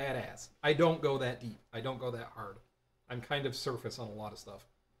 That's badass. I don't go that deep. I don't go that hard. I'm kind of surface on a lot of stuff.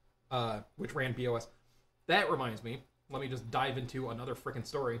 Which ran BeOS. That reminds me. Let me just dive into another freaking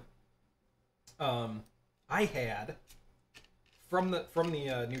story. I had from the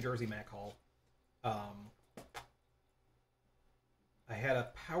New Jersey Mac Hall, I had a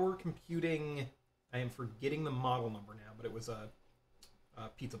power computing. I am forgetting the model number now, but it was a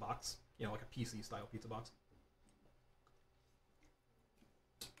pizza box, you know, like a PC style pizza box.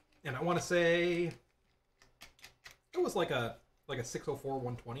 And I want to say it was like a 604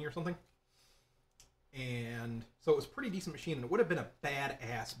 120 or something. And so it was a pretty decent machine, and it would have been a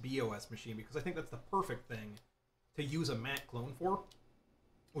badass BeOS machine, because I think that's the perfect thing to use a Mac clone for,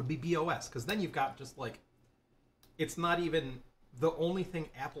 would be BeOS, because then you've got just like, it's not even, the only thing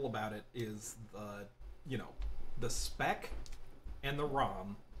Apple about it is the, you know, the spec and the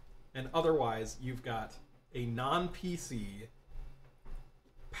ROM, and otherwise you've got a non-PC,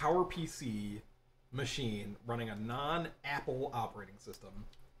 PowerPC machine running a non-Apple operating system.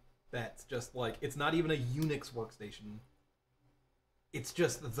 That's just like, it's not even a Unix workstation. It's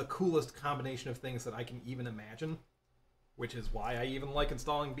just the coolest combination of things that I can even imagine, which is why I even like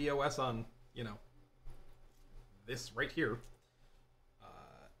installing BeOS on, you know, this right here.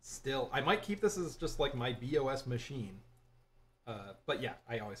 Still, I might keep this as just like my BeOS machine. But yeah,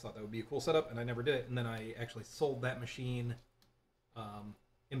 I always thought that would be a cool setup, and I never did it. And then I actually sold that machine,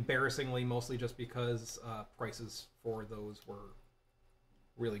 embarrassingly, mostly just because prices for those were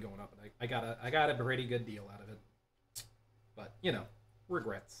really going up, and I got a pretty good deal out of it. But you know,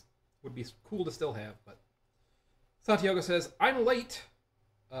 regrets. Would be cool to still have. But Santiago says, I'm late.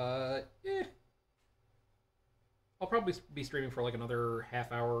 I'll probably be streaming for like another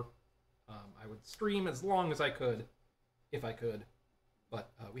half hour. I would stream as long as I could, if I could.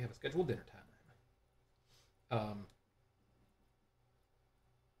 But we have a scheduled dinner time.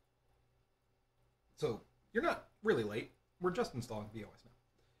 So you're not really late. We're just installing BeOS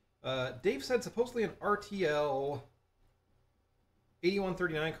now. Dave said supposedly an RTL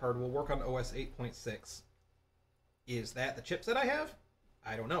 8139 card will work on OS 8.6. Is that the chipset I have?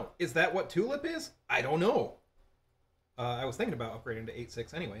 I don't know. Is that what Tulip is? I don't know. I was thinking about upgrading to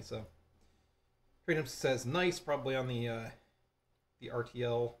 8.6 anyway, so. Freedom says nice, probably on the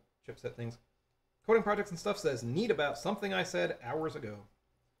RTL chipset things. Coding Projects and Stuff says neat about something I said hours ago.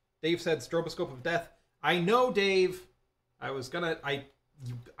 Dave said stroboscope of death. I know, Dave. I'm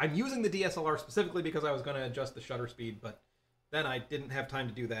using the DSLR specifically because I was gonna adjust the shutter speed, but then I didn't have time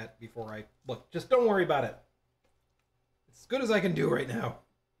to do that before I look. Just don't worry about it. It's as good as I can do right now.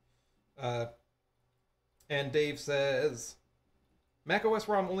 And Dave says, macOS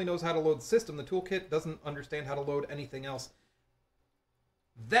ROM only knows how to load system. The toolkit doesn't understand how to load anything else.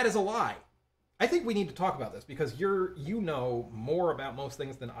 That is a lie. I think we need to talk about this because you know more about most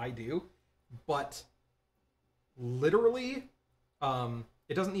things than I do, but literally,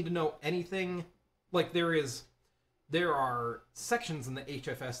 it doesn't need to know anything. Like there are sections in the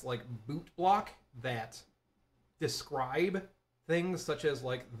HFS like boot block that describe things such as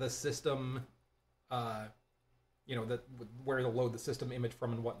like the system, you know, that where to load the system image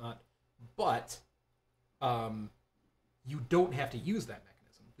from and whatnot. But you don't have to use that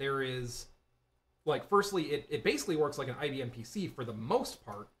mechanism. There is, like, firstly, it basically works like an IBM PC for the most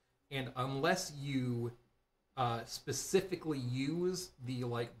part, and unless you specifically use the,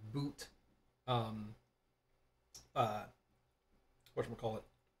 like, boot, whatchamacallit,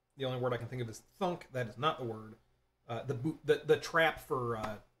 the only word I can think of is thunk. That is not the word. The trap for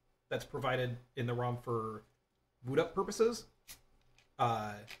that's provided in the ROM for boot up purposes,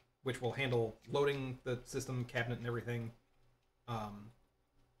 which will handle loading the system cabinet and everything.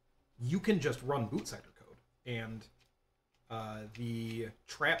 You can just run boot sector code, and the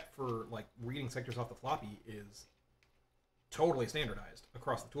trap for like reading sectors off the floppy is totally standardized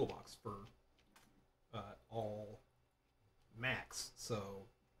across the toolbox for all Macs. So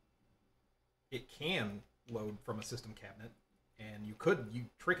it can load from a system cabinet, and you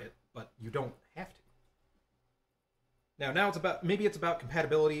trick it, but you don't have to. Now it's about, maybe it's about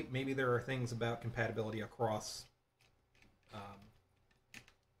compatibility. Maybe there are things about compatibility across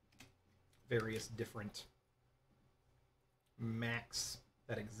various different Macs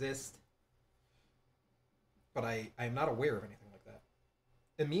that exist, but I'm not aware of anything like that.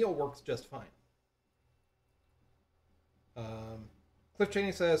 Emil works just fine. Cliff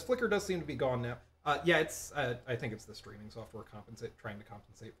Cheney says Flickr does seem to be gone now. Yeah, it's I think it's the streaming software trying to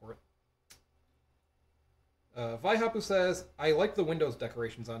compensate for it. Vaihapu says, I like the Windows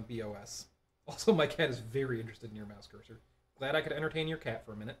decorations on BeOS. Also, my cat is very interested in your mouse cursor. Glad I could entertain your cat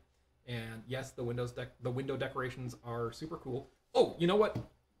for a minute. And yes, the window decorations are super cool. Oh, you know what?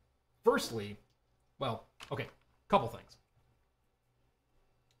 Firstly, well, okay, couple things.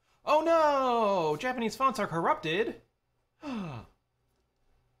 Oh no! Japanese fonts are corrupted!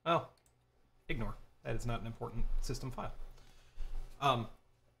 Well, ignore. That is not an important system file.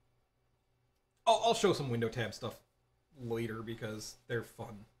 I'll show some window tab stuff later because they're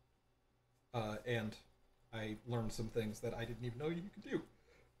fun. And I learned some things that I didn't even know you could do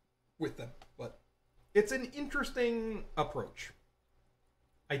with them. But it's an interesting approach.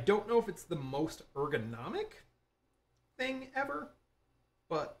 I don't know if it's the most ergonomic thing ever,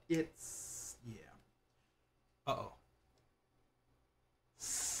 but it's, yeah. Uh-oh.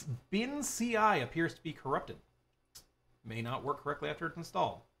 Bin CI appears to be corrupted. May not work correctly after it's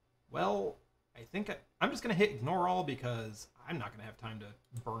installed. Well, I think I'm just going to hit ignore all because I'm not going to have time to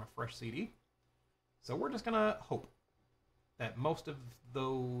burn a fresh CD. So we're just going to hope that most of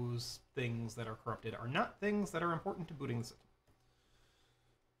those things that are corrupted are not things that are important to booting the system.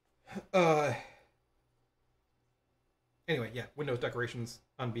 Anyway, yeah, Windows decorations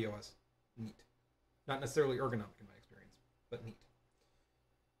on BeOS. Neat. Not necessarily ergonomic in my experience, but neat.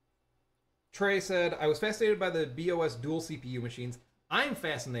 Trey said, I was fascinated by the BeOS dual CPU machines. I'm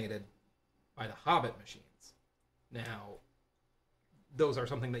fascinated by the Hobbit machines. Now, those are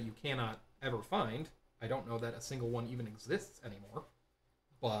something that you cannot ever find. I don't know that a single one even exists anymore,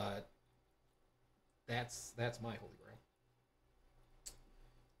 but that's my holy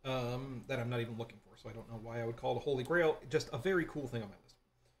grail. That I'm not even looking for, so I don't know why I would call it a holy grail. Just a very cool thing on my list.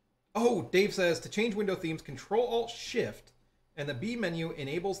 Oh, Dave says, to change window themes, Control-Alt-Shift, and the B menu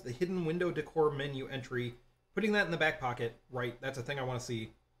enables the hidden window decor menu entry. Putting that in the back pocket, right, that's a thing I want to see.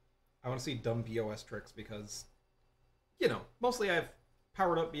 I want to see dumb BeOS tricks because, you know, mostly I've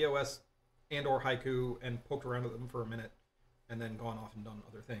powered up BeOS and or Haiku and poked around with them for a minute and then gone off and done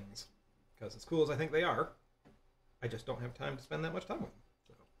other things. Because as cool as I think they are, I just don't have time to spend that much time with them.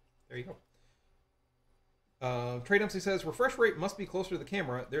 So, there you go. Trey Dempsey says, refresh rate must be closer to the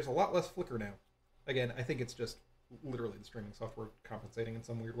camera. There's a lot less flicker now. Again, I think it's just literally the streaming software compensating in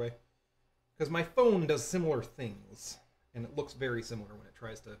some weird way. Because my phone does similar things, and it looks very similar when it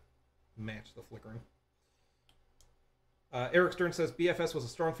tries to match the flickering. Eric Stern says, BFS was a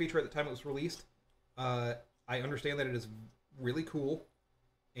strong feature at the time it was released. I understand that it is really cool,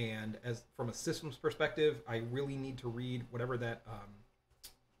 and as from a systems perspective, I really need to read whatever that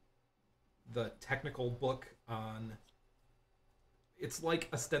the technical book on. It's like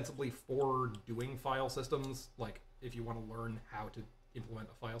ostensibly for doing file systems, like if you want to learn how to implement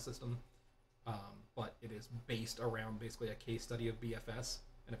a file system, but it is based around basically a case study of BFS,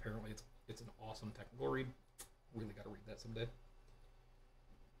 and apparently it's an awesome technical read. Really got to read that someday.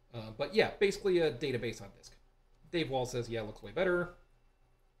 But yeah, basically a database on disk. Dave Wall says, yeah, looks way better.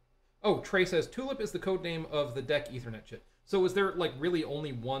 Oh, Trey says, Tulip is the code name of the DEC Ethernet chip. So is there like really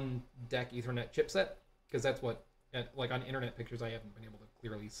only one DEC Ethernet chipset? Because that's what, like on internet pictures, I haven't been able to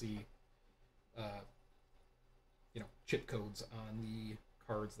clearly see, chip codes on the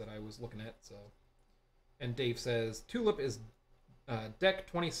cards that I was looking at. So, and Dave says, Tulip is DEC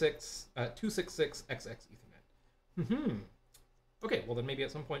 266XX Ethernet. Okay, well then maybe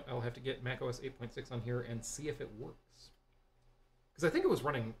at some point I'll have to get macOS 8.6 on here and see if it works. Because I think it was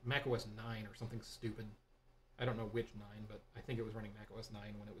running macOS 9 or something stupid. I don't know which 9, but I think it was running macOS 9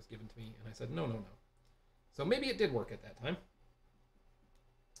 when it was given to me, and I said, no, no, no. So maybe it did work at that time.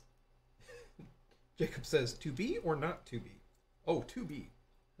 Jacob says, to be or not to be? Oh, to be.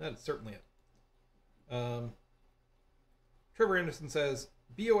 That is certainly it. Trevor Anderson says,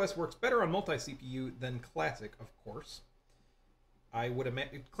 BeOS works better on multi-CPU than Classic, of course. I would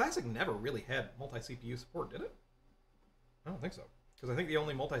imagine... Classic never really had multi-CPU support, did it? I don't think so. Because I think the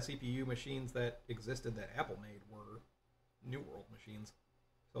only multi-CPU machines that existed that Apple made were New World machines.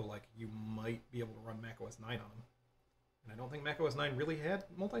 So, like, you might be able to run macOS 9 on them. And I don't think macOS 9 really had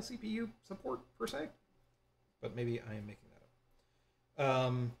multi-CPU support, per se. But maybe I am making that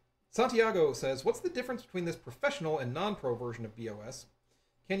up. Santiago says, what's the difference between this professional and non-pro version of BeOS?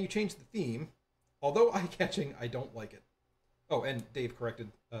 Can you change the theme? Although eye-catching, I don't like it. Oh, and Dave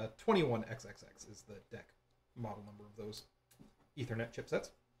corrected, 21XXX is the DEC model number of those Ethernet chipsets.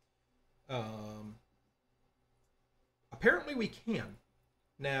 Apparently we can.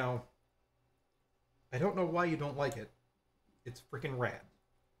 Now, I don't know why you don't like it. It's freaking rad.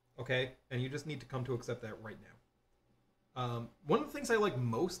 Okay? And you just need to come to accept that right now. One of the things I like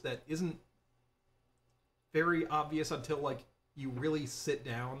most that isn't very obvious until, like, you really sit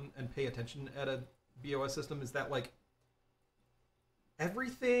down and pay attention at a BeOS system is that, like,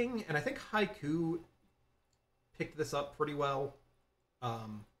 everything, and I think Haiku picked this up pretty well,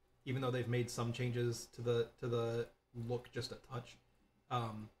 even though they've made some changes to the look just a touch.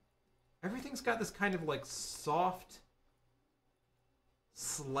 Everything's got this kind of like soft,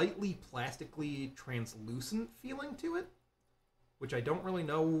 slightly plastically translucent feeling to it, which I don't really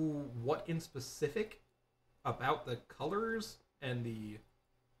know what in specific about the colors and the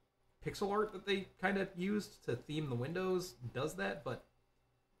pixel art that they kind of used to theme the windows does that, but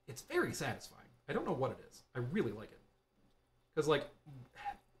it's very satisfying. I don't know what it is. I really like it. Because, like,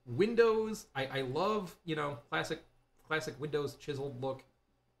 Windows, I love, you know, classic Windows chiseled look,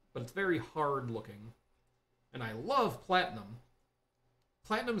 but it's very hard looking. And I love Platinum.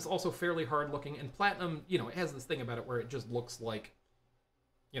 Platinum is also fairly hard looking, and Platinum, you know, it has this thing about it where it just looks like,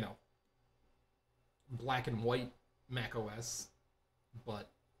 you know, black and white macOS, but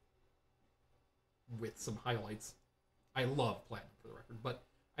with some highlights. I love Platinum, for the record, but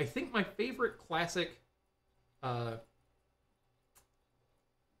I think my favorite classic kind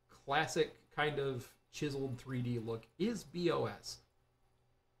of chiseled 3D look is BeOS.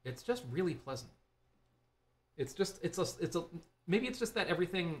 It's just really pleasant. It's maybe it's just that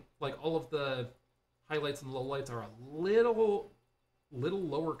everything, like all of the highlights and lowlights are a little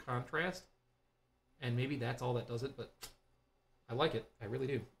lower contrast, and maybe that's all that does it, but I like it. I really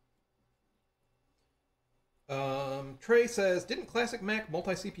do. Trey says, didn't Classic Mac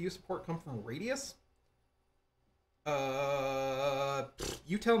multi-CPU support come from Radius?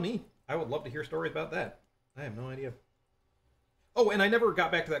 You tell me. I would love to hear stories about that. I have no idea. Oh, and I never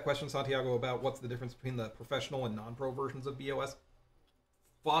got back to that question, Santiago, about what's the difference between the professional and non-pro versions of BeOS.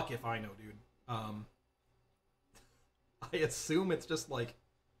 Fuck if I know, dude. I assume it's just, like,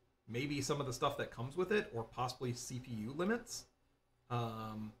 maybe some of the stuff that comes with it, or possibly CPU limits.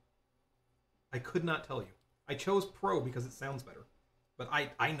 I could not tell you. I chose Pro because it sounds better, but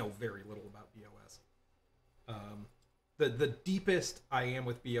I know very little about BeOS. The deepest I am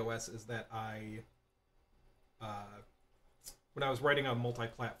with BeOS is that when I was writing a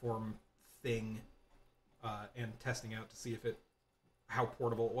multi-platform thing and testing out to see if how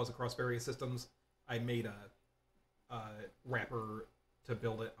portable it was across various systems, I made a wrapper to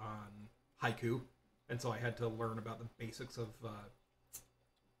build it on Haiku, and so I had to learn about the basics of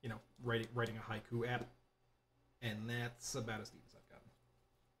you know, writing a Haiku app. And that's about as deep as I've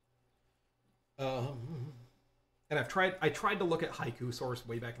gotten. And I tried to look at Haiku source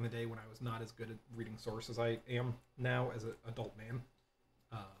way back in the day when I was not as good at reading source as I am now as an adult man.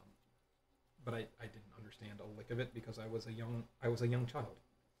 But I didn't understand a lick of it because I was a young child.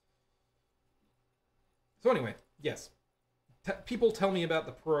 So anyway, yes. People tell me about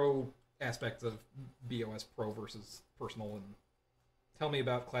the pro aspects of BeOS Pro versus personal, and tell me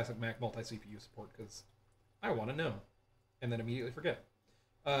about Classic Mac multi-CPU support, because I want to know, and then immediately forget.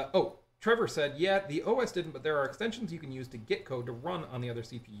 Oh, Trevor said, yeah, the OS didn't, but there are extensions you can use to get code to run on the other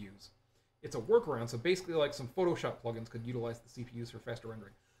CPUs. It's a workaround, so basically like some Photoshop plugins could utilize the CPUs for faster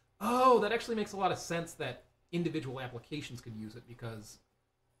rendering. Oh, that actually makes a lot of sense that individual applications could use it, because,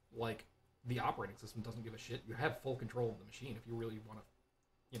 like, the operating system doesn't give a shit. You have full control of the machine if you really want to,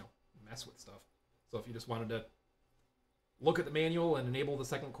 you know, mess with stuff. So if you just wanted to look at the manual and enable the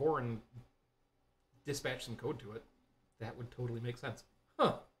second core and dispatch some code to it, That would totally make sense.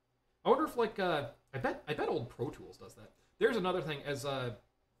 Huh. I wonder if like I bet old Pro Tools does that. There's another thing as a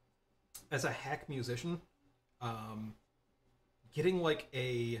hack musician, getting like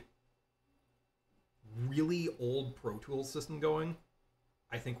a really old Pro Tools system going,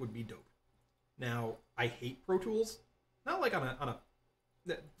 I think would be dope. Now, I hate Pro Tools, not like on a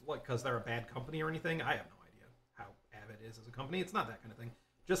like because they're a bad company or anything. I have no idea how Avid is as a company. It's not that kind of thing.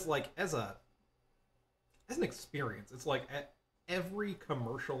 Just like as an experience, it's like every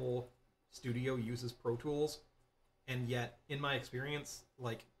commercial studio uses Pro Tools, and yet in my experience,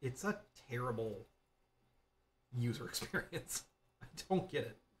 like it's a terrible user experience. I don't get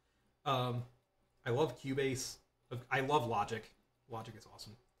it. I love Cubase. I love Logic. Logic is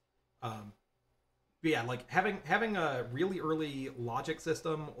awesome. But yeah, like having a really early Logic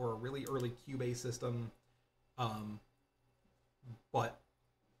system or a really early Cubase system, but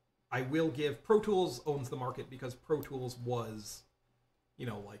I will give Pro Tools owns the market because Pro Tools was, you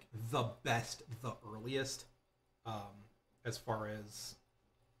know, like the best, the earliest, as far as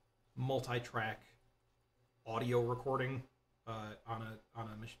multi-track audio recording on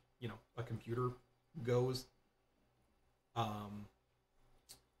a computer goes.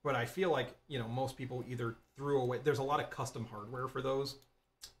 But I feel like, you know, most people either threw away. There's a lot of custom hardware for those,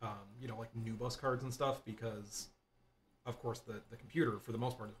 you know, like new bus cards and stuff, because of course the computer for the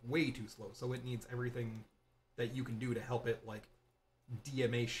most part is way too slow, so it needs everything that you can do to help it like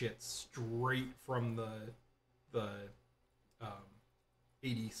DMA shit straight from the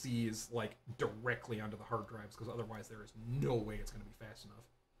ADCs like directly onto the hard drives, because otherwise there is no way it's going to be fast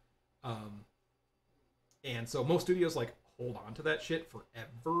enough. And so most studios like hold on to that shit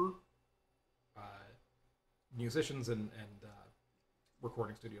forever. Musicians and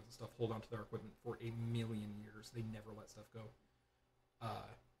recording studios and stuff hold on to their equipment for a million years. They never let stuff go.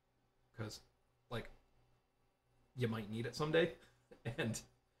 Because, like, you might need it someday, and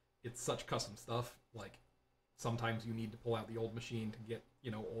it's such custom stuff. Like, sometimes you need to pull out the old machine to get, you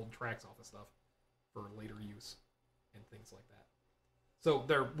know, old tracks off of stuff for later use and things like that. So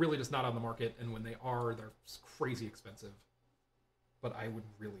they're really just not on the market, and when they are, they're crazy expensive. But I would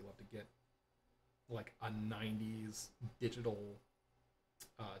really love to get, like, a 90s digital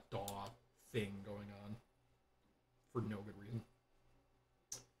DAW thing going on for no good reason.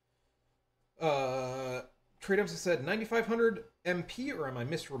 Trade MC said 9500 MP, or am I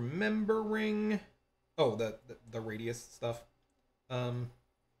misremembering? Oh, the radius stuff. Yeah, I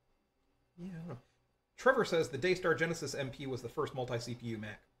don't know. Trevor says the Daystar Genesis MP was the first multi-CPU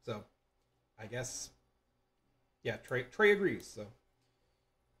Mac. So, I guess, yeah, Trey agrees. So,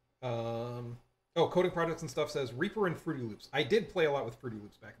 oh, Coding Projects and stuff says Reaper and Fruity Loops. I did play a lot with Fruity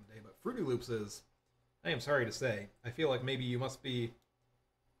Loops back in the day, but Fruity Loops is, I am sorry to say, I feel like maybe you must be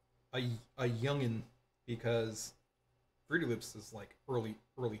a youngin', because Fruity Loops is like early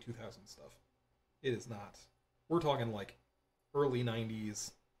 2000s stuff. It is not. We're talking like early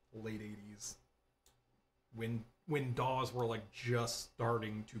 90s, late 80s, when DAWs were like just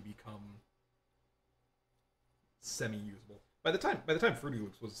starting to become semi-usable. By the time Fruity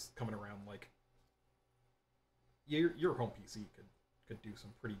Loops was coming around, like your home PC could do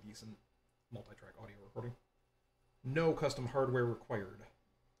some pretty decent multi-track audio recording. No custom hardware required.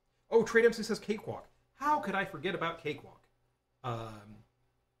 Oh, Trade MC says Cakewalk. How could I forget about Cakewalk?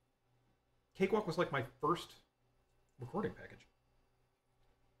 Cakewalk was like my first recording package.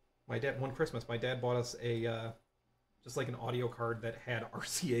 My dad, one Christmas, my dad bought us a just like an audio card that had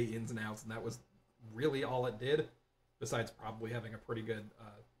RCA ins and outs, and that was really all it did, besides probably having a pretty good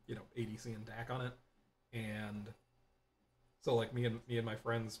you know, ADC and DAC on it. And so like me and my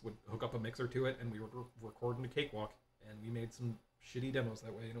friends would hook up a mixer to it, and we would record in a Cakewalk, and we made some shitty demos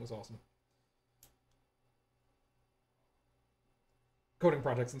that way, and it was awesome. Coding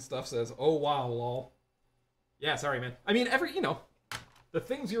Projects and stuff says, oh wow, lol. Yeah, sorry, man. I mean, you know, the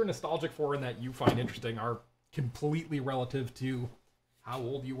things you're nostalgic for and that you find interesting are completely relative to how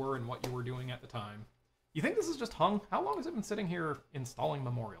old you were and what you were doing at the time. You think this is just hung? How long has it been sitting here installing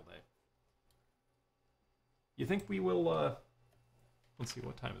Memorial Day? You think we will, let's see,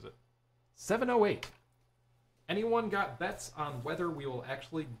 what time is it? 7:08. Anyone got bets on whether we will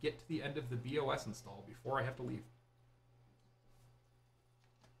actually get to the end of the BeOS install before I have to leave?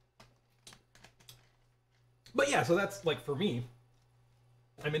 But yeah, so that's, like, for me,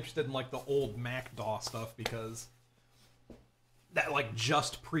 I'm interested in, like, the old Mac DAW stuff, because that, like,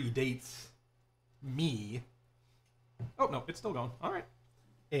 just predates me. Oh, no, it's still going. All right.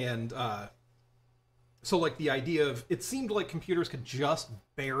 And, so, like, the idea of, it seemed like computers could just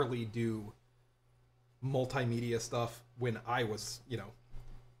barely do multimedia stuff when I was, you know,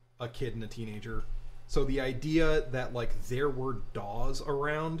 a kid and a teenager. So the idea that like there were DAWs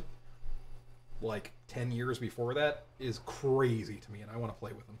around like 10 years before that is crazy to me, and I want to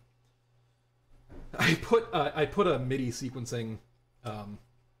play with them. I put a MIDI sequencing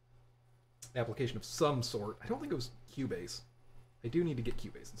application of some sort. I don't think it was Cubase. I do need to get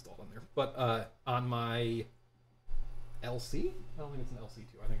Cubase installed on there. But on my LC? I don't think it's an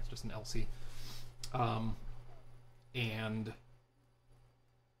LC2. I think it's just an LC. And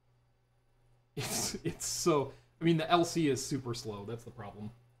it's so... I mean, the LC is super slow. That's the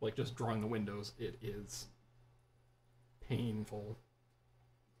problem. Like, just drawing the windows, it is painful.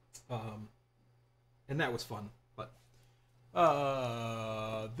 And that was fun. But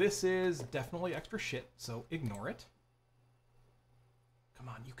this is definitely extra shit, so ignore it. Come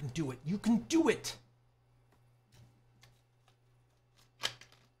on, you can do it. You can do it!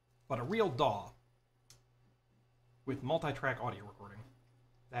 But a real DAW with multi-track audio recording,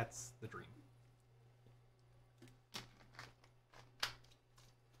 that's the dream.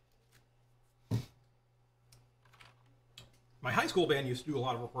 My high school band used to do a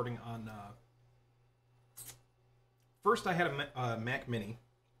lot of recording on... First, I had a Mac Mini.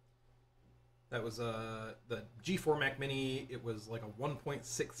 That was the G4 Mac Mini. It was like a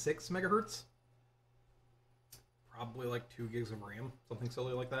 1.66 megahertz. Probably like 2 gigs of RAM, something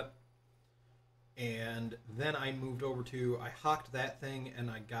silly like that. And then I moved over to, I hocked that thing,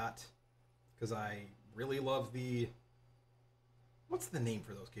 and I got, because I really love the, what's the name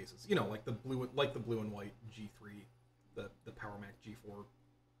for those cases? You know, like the blue and white G3, the PowerMac G4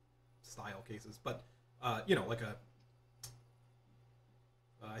 style cases. But you know, like a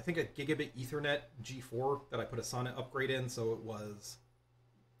I think a gigabit Ethernet G4 that I put a Sonnet upgrade in, so it was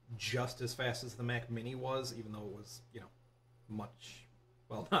just as fast as the Mac Mini was, even though it was, you know, much,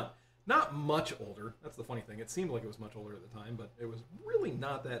 well, not much older. That's the funny thing. It seemed like it was much older at the time, but it was really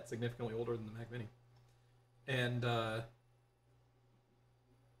not that significantly older than the Mac Mini. And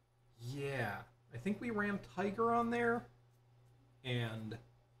yeah, I think we ran Tiger on there and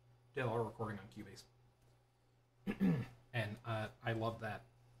did our recording on Cubase. And I love that.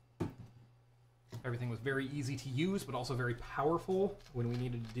 Everything was very easy to use, but also very powerful when we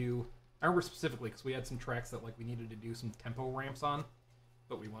needed to do... I remember specifically because we had some tracks that like we needed to do some tempo ramps on,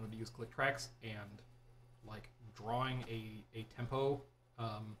 but we wanted to use click tracks, and like drawing a tempo,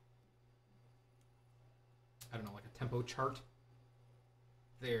 I don't know, like a tempo chart,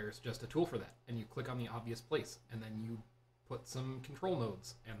 there's just a tool for that. And you click on the obvious place, and then you put some control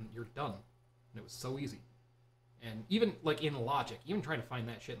nodes, and you're done. And it was so easy. And even like in Logic, even trying to find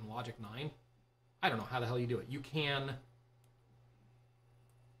that shit in Logic 9, I don't know how the hell you do it. You can,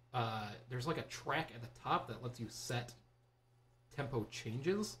 there's like a track at the top that lets you set tempo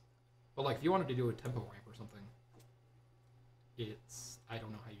changes. But like if you wanted to do a tempo ramp or something, I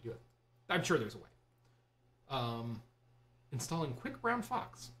don't know how you do it. I'm sure there's a way. Installing Quick Brown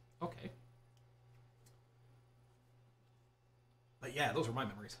Fox. Okay. But yeah, those are my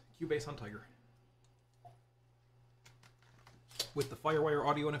memories. Cubase on Tiger. With the FireWire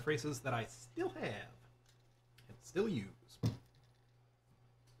audio interfaces that I still have and still use.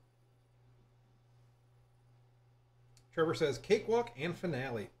 Trevor says, Cakewalk and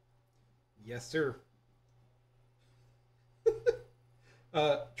Finale. Yes, sir.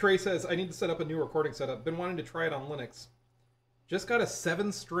 Trey says, I need to set up a new recording setup. Been wanting to try it on Linux. Just got a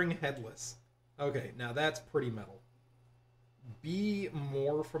 7-string headless. Okay, now that's pretty metal. Be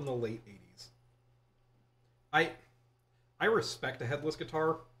more from the late 80s. I respect a headless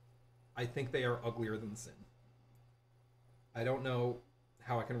guitar. I think they are uglier than sin. I don't know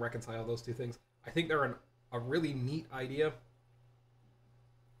how I can reconcile those two things. I think they're a really neat idea.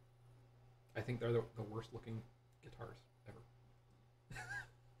 I think they're the worst looking guitars ever.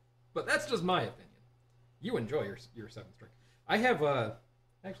 But that's just my opinion. You enjoy your 7-string. I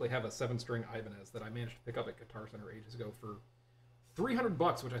actually have a 7-string Ibanez that I managed to pick up at Guitar Center ages ago for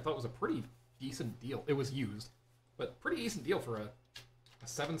 $300, which I thought was a pretty decent deal. It was used. But pretty decent deal for a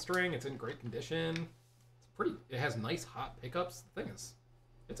 7-string. It's in great condition. It has nice hot pickups. The thing is,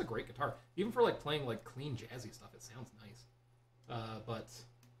 it's a great guitar. Even for like playing like clean jazzy stuff, it sounds nice. But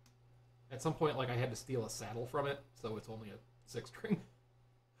at some point, like I had to steal a saddle from it, so it's only a 6-string.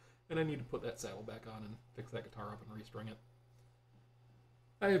 And I need to put that saddle back on and fix that guitar up and restring it.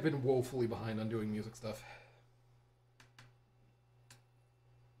 I have been woefully behind on doing music stuff.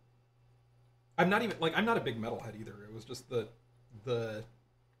 I'm not a big metalhead either. It was just the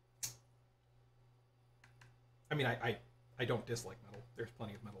I mean, I don't dislike metal. There's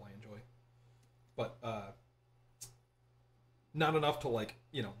plenty of metal I enjoy. But not enough to like,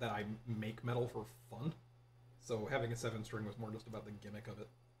 you know, that I make metal for fun. So having a 7-string was more just about the gimmick of it.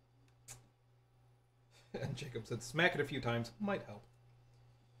 Jacob said, smack it a few times. Might help.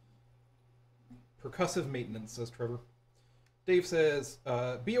 Percussive maintenance, says Trevor. Dave says,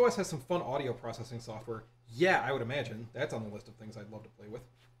 BeOS has some fun audio processing software. Yeah, I would imagine. That's on the list of things I'd love to play with.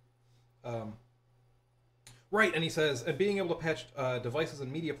 Right, and he says, and being able to patch devices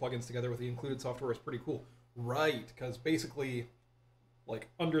and media plugins together with the included software is pretty cool. Right, because basically, like,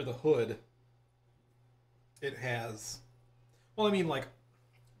 under the hood, it has... Well, I mean, like,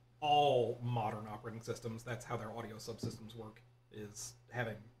 all modern operating systems, that's how their audio subsystems work, is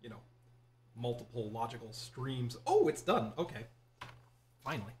having, you know, multiple logical streams. Oh, it's done. Okay.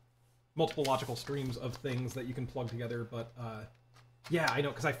 Finally. Multiple logical streams of things that you can plug together, but, yeah, I know,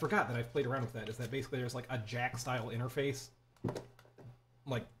 because I forgot that I've played around with that, is that basically there's, like, a jack-style interface,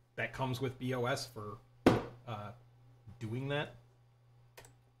 like, that comes with BeOS for doing that,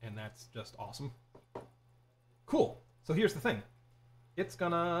 and that's just awesome. Cool. So here's the thing. It's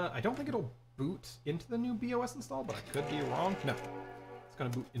gonna... I don't think it'll boot into the new BeOS install, but I could be wrong. No. It's gonna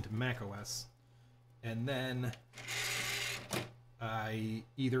boot into macOS. And then I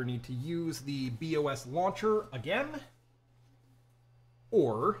either need to use the BeOS launcher again,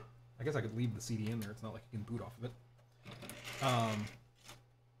 or... I guess I could leave the CD in there. It's not like you can boot off of it.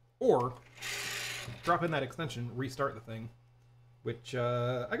 Or drop in that extension, restart the thing, which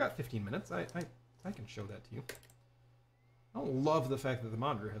I got 15 minutes. I can show that to you. I don't love the fact that the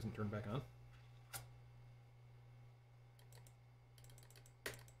monitor hasn't turned back on.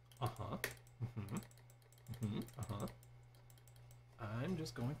 Uh-huh. Mm-hmm. Mm-hmm. Uh-huh. I'm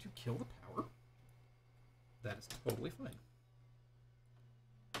just going to kill the power. That is totally fine.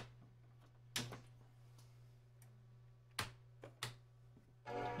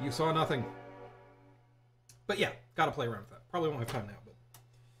 You saw nothing. But yeah, gotta play around with that. Probably won't have time now, but...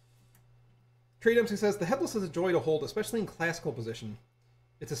 Trade MC says, the headless is a joy to hold, especially in classical position.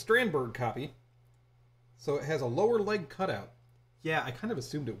 It's a Strandberg copy, so it has a lower leg cutout. Yeah, I kind of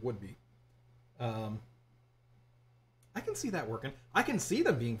assumed it would be. I can see that working. I can see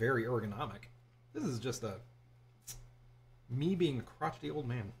them being very ergonomic. This is just me being a crotchety old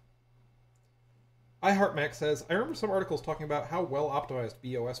man. iHeartMac says, I remember some articles talking about how well optimized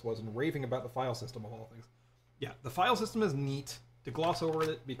BeOS was and raving about the file system of all things. Yeah, the file system is neat. To gloss over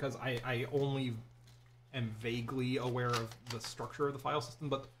it, because I only am vaguely aware of the structure of the file system,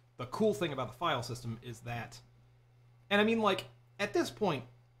 but the cool thing about the file system is that, and I mean, like, at this point,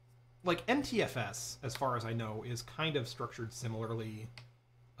 like, NTFS, as far as I know, is kind of structured similarly,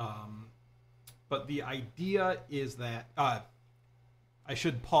 but the idea is that, I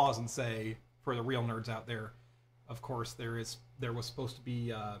should pause and say, for the real nerds out there, of course, there was supposed to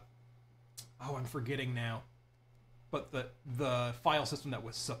be, oh, I'm forgetting now, but the file system that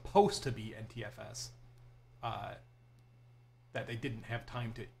was supposed to be NTFS, that they didn't have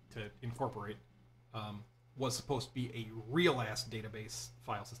time to incorporate, was supposed to be a real-ass database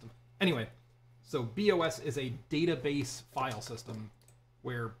file system. Anyway, so BeOS is a database file system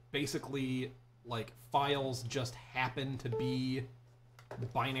where basically, like, files just happen to be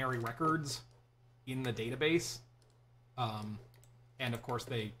binary records in the database. And of course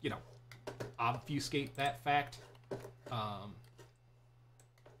they, you know, obfuscate that fact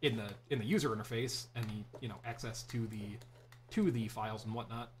in the user interface and the, you know, access to the files and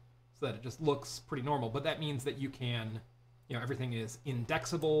whatnot, so that it just looks pretty normal. But that means that you can, you know, everything is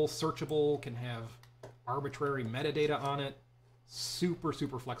indexable, searchable, can have arbitrary metadata on it, super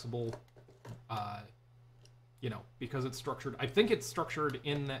flexible. You know, because it's structured. I think it's structured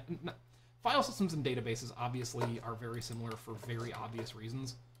in that. File systems and databases obviously are very similar for very obvious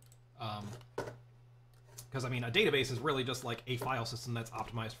reasons. Because, I mean, a database is really just like a file system that's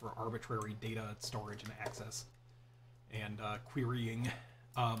optimized for arbitrary data storage and access and querying.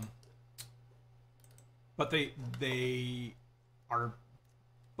 But they are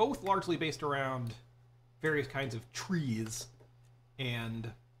both largely based around various kinds of trees,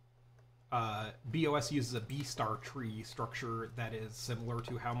 and BeOS uses a B-star tree structure that is similar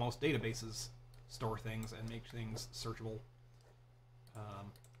to how most databases store things and make things searchable.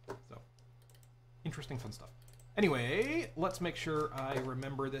 So, interesting, fun stuff. Anyway, let's make sure I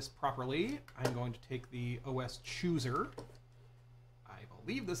remember this properly. I'm going to take the OS chooser. I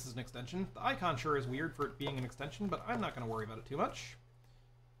believe this is an extension. The icon sure is weird for it being an extension, but I'm not going to worry about it too much.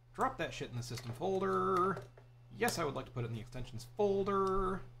 Drop that shit in the system folder. Yes, I would like to put it in the extensions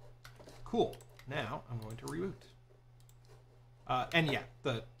folder. Cool. Now I'm going to reboot. And yeah,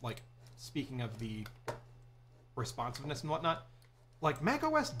 speaking of the responsiveness and whatnot, like,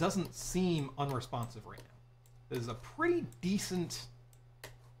 macOS doesn't seem unresponsive right now. This is a pretty decent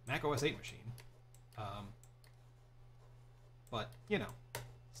macOS 8 machine. But, you know,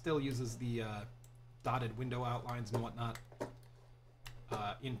 still uses the dotted window outlines and whatnot.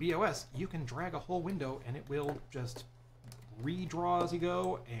 In BeOS, you can drag a whole window and it will just redraw as you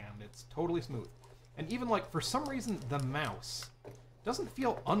go, and it's totally smooth. And even like, for some reason, the mouse doesn't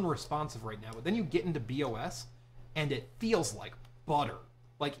feel unresponsive right now, but then you get into BeOS and it feels like butter.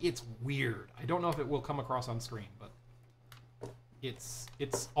 Like, it's weird. I don't know if it will come across on screen, but it's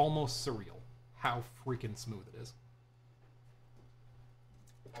almost surreal how freaking smooth it is.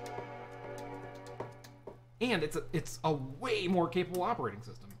 And it's a way more capable operating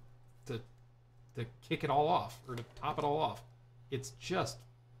system to kick it all off, or to top it all off. It's just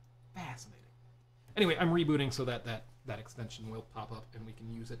fascinating. Anyway, I'm rebooting so that extension will pop up and we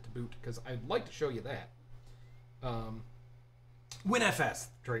can use it to boot, because I'd like to show you that. WinFS,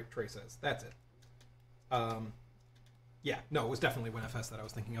 Trey says. That's it. Yeah, no, it was definitely WinFS that I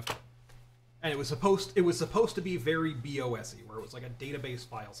was thinking of. And it was supposed to be very BeOS-y, where it was like a database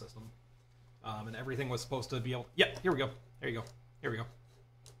file system. And everything was supposed to be able... Yeah, here we go. There you go. Here we go.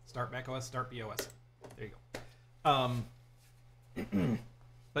 Start macOS, start BeOS. There you go.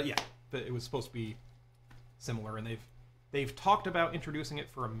 But yeah, it was supposed to be similar, and they've talked about introducing it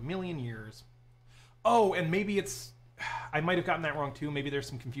for 1,000,000 years. Oh, and maybe it's... I might have gotten that wrong too. Maybe there's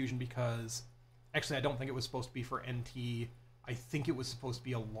some confusion because... Actually, I don't think it was supposed to be for NT. I think it was supposed to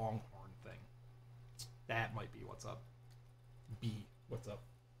be a Longhorn thing. That might be what's up. B, what's up?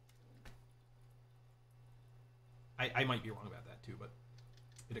 I might be wrong about that too, but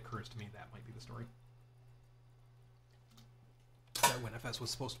it occurs to me that might be the story. That WinFS was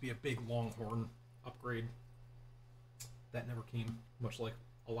supposed to be a big Longhorn upgrade. That never came, much like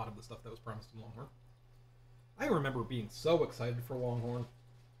a lot of the stuff that was promised in Longhorn. I remember being so excited for Longhorn.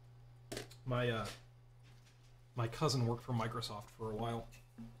 My cousin worked for Microsoft for a while,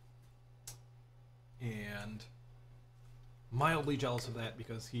 and mildly jealous of that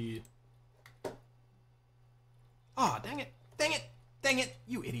because he... Ah, dang it! Dang it! Dang it!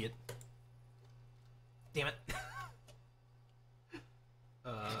 You idiot! Damn it!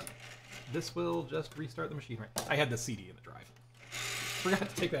 This will just restart the machine, right? I had the CD in the drive. Forgot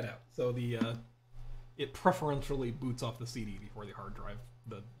to take that out. So it preferentially boots off the CD before the hard drive,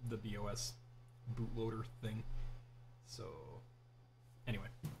 the BeOS bootloader thing. So, anyway.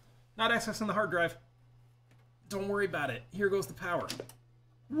 Not accessing the hard drive. Don't worry about it. Here goes the power.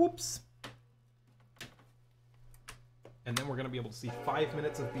 Whoops. And then we're going to be able to see 5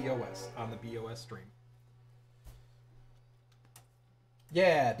 minutes of BeOS on the BeOS stream.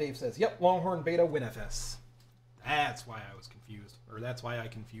 Yeah, Dave says, yep, Longhorn Beta WinFS. That's why I was confused. Or that's why I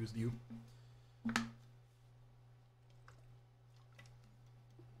confused you.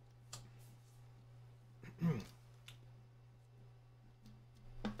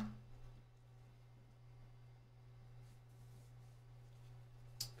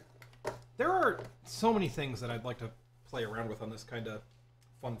 There are so many things that I'd like to play around with on this kind of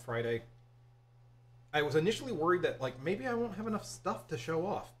Fun Friday. I was initially worried that, like, maybe I won't have enough stuff to show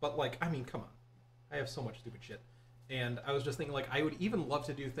off, but, like, I mean, come on. I have so much stupid shit. And I was just thinking, like, I would even love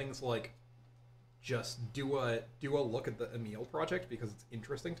to do things like just do a look at the Emil project because it's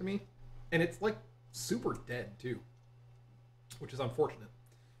interesting to me. And it's, like, super dead, too. Which is unfortunate.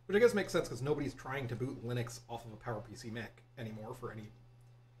 Which I guess makes sense because nobody's trying to boot Linux off of a PowerPC Mac anymore for any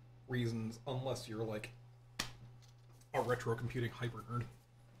reasons, unless you're, like, a retrocomputing hyper nerd.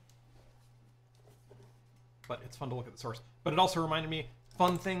 But it's fun to look at the source. But it also reminded me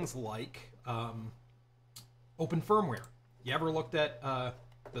fun things like open firmware. You ever looked at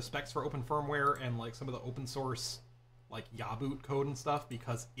the specs for open firmware and like some of the open source like Yaboot code and stuff?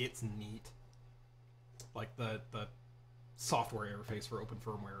 Because it's neat. Like the software interface for open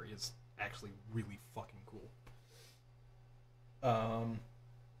firmware is actually really fucking cool.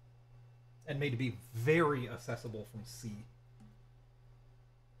 And made to be very accessible from C.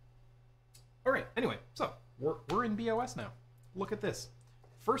 Alright, anyway, so we're in BeOS now. Look at this.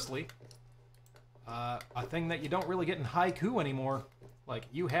 Firstly, a thing that you don't really get in Haiku anymore. Like,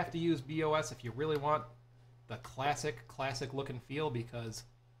 you have to use BeOS if you really want the classic look and feel, because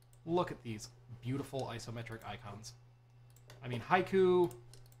look at these beautiful isometric icons. I mean, Haiku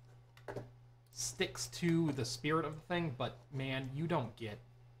sticks to the spirit of the thing, but man, you don't get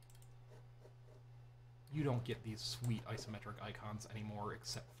these sweet isometric icons anymore,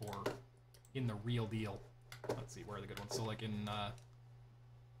 except for in the real deal. Let's see, where are the good ones? So like in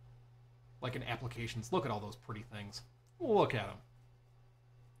applications, look at all those pretty things. Look at them.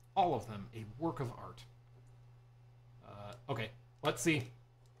 All of them a work of art. Okay, let's see.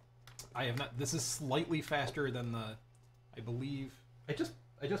 I have not. This is slightly faster than the. I believe I just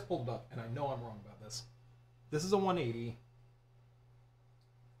pulled it up, and I know I'm wrong about this. This is a 180.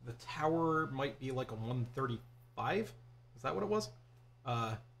 the tower might be like a 135. Is that what it was?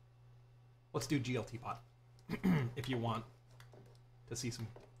 Let's do GLT pot if you want to see some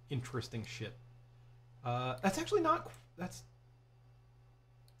interesting shit. That's actually not... That's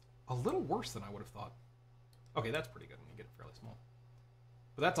a little worse than I would have thought. Okay, that's pretty good when you get it fairly small.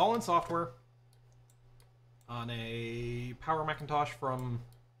 But that's all in software. On a Power Macintosh from,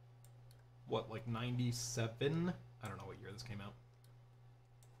 what, like 97? I don't know what year this came out.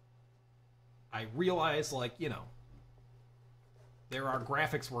 I realize, like, you know, there are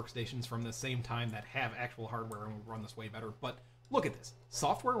graphics workstations from the same time that have actual hardware and will run this way better. But look at this.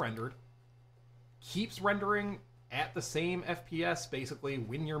 Software rendered. Keeps rendering at the same FPS, basically,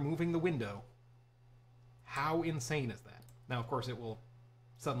 when you're moving the window. How insane is that? Now, of course, it will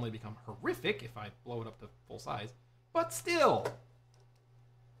suddenly become horrific if I blow it up to full size. But still!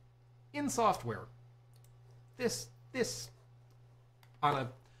 In software. This on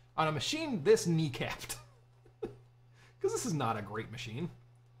a machine this kneecapped. Because this is not a great machine.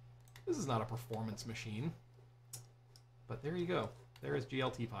 This is not a performance machine. But there you go. There is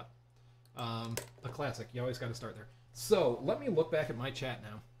GLT pot. A classic. You always got to start there. So, let me look back at my chat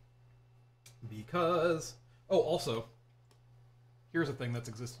now. Because... Oh, also, here's a thing that's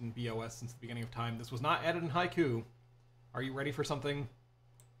existed in BeOS since the beginning of time. This was not added in Haiku. Are you ready for something?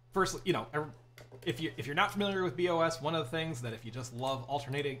 First, you know, if you're not familiar with BeOS, one of the things that if you just love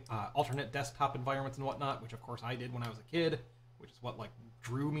alternate desktop environments and whatnot, which of course I did when I was a kid, which is what like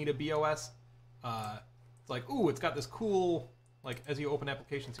drew me to BeOS. It's like, ooh, it's got this cool, like, as you open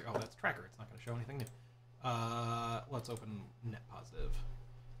applications here. Oh, that's Tracker. It's not going to show anything new. Let's open Net Positive.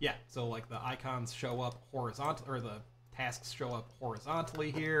 Yeah, so like the icons show up horizontal, or the tasks show up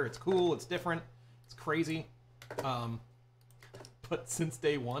horizontally here. It's cool. It's different. It's crazy. But since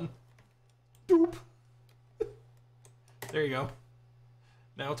day one, doop. There you go.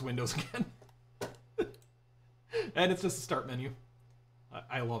 Now it's Windows again. And it's just a start menu.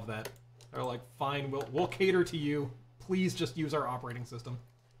 I love that. They're like, fine, we'll cater to you. Please just use our operating system.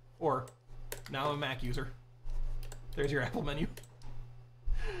 Or, now I'm a Mac user. There's your Apple menu.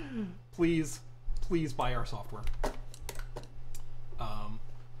 Please buy our software.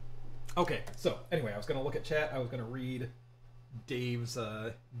 Okay, so anyway, I was going to look at chat. I was going to read Dave's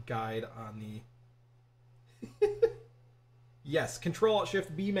guide on the... Yes,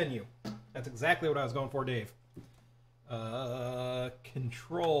 Control-Alt-Shift-B menu. That's exactly what I was going for, Dave.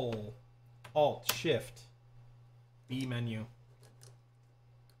 Control-Alt-Shift-B menu.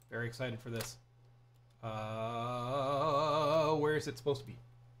 Very excited for this. Where is it supposed to be?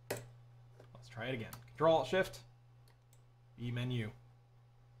 Let's try it again. Control-Alt-Shift-B menu.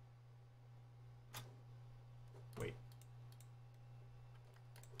 Wait.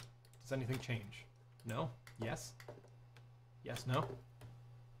 Does anything change? No? Yes? Yes, no?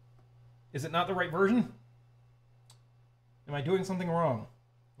 Is it not the right version? Am I doing something wrong?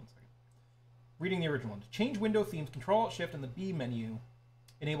 One second. Reading the original one. To change window themes, Control-Alt-Shift and the B menu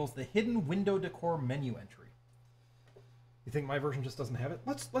enables the hidden window decor menu entry. You think my version just doesn't have it?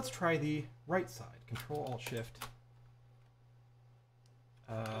 Let's try the right side. Control-Alt-Shift.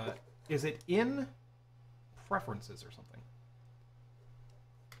 Is it in preferences or something?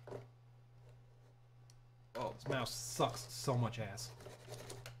 Oh, this mouse sucks so much ass.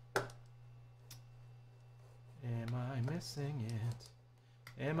 Am I missing it?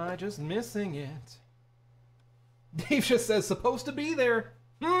 Am I just missing it? Dave just says, supposed to be there.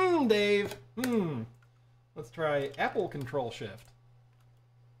 Dave. Let's try Apple Control-Shift.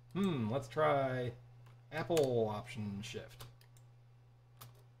 Let's try Apple Option Shift.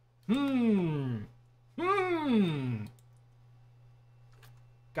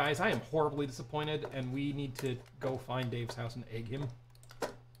 Guys, I am horribly disappointed, and we need to go find Dave's house and egg him.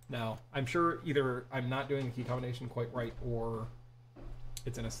 Now, I'm sure either I'm not doing the key combination quite right, or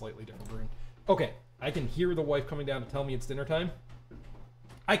it's in a slightly different version. Okay, I can hear the wife coming down to tell me it's dinner time.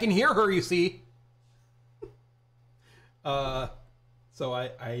 I can hear her, you see! So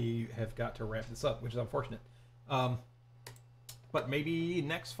I have got to wrap this up, which is unfortunate. But maybe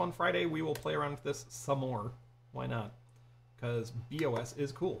next Fun Friday we will play around with this some more. Why not? Because BeOS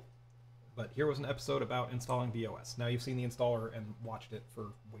is cool. But here was an episode about installing BeOS. Now you've seen the installer and watched it for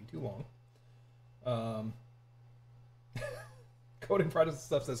way too long. Coding Project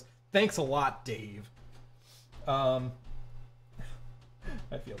stuff says, thanks a lot, Dave. I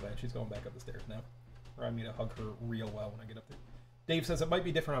feel bad. She's going back up the stairs now. Remind me to hug her real well when I get up there. Dave says it might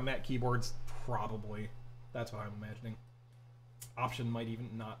be different on Mac keyboards. Probably. That's what I'm imagining. Option might even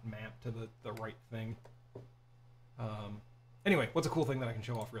not map to the right thing. Anyway, what's a cool thing that I can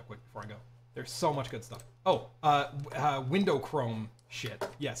show off real quick before I go? There's so much good stuff. Oh, window Chrome shit.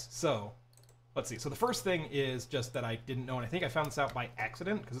 Yes, so let's see. So the first thing is just that I didn't know, and I think I found this out by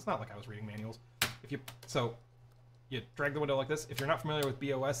accident, because it's not like I was reading manuals. So you drag the window like this. If you're not familiar with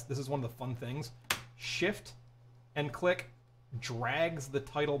BeOS, this is one of the fun things. Shift and click drags the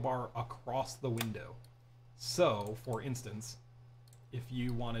title bar across the window. So, for instance, if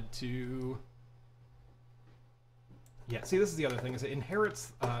you wanted to... Yeah, see, this is the other thing, is it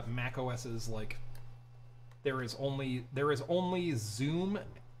inherits Mac OS's, like, there is only zoom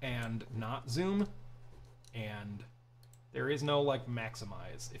and not zoom, and there is no, like,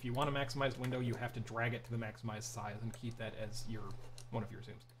 maximize. If you want a maximized window, you have to drag it to the maximized size and keep that as one of your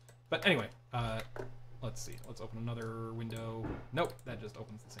zooms. But anyway, let's see. Let's open another window. Nope, that just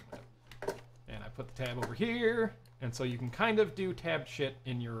opens the same window. And I put the tab over here, and so you can kind of do tabbed shit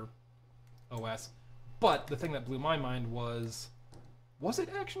in your OS. But the thing that blew my mind was it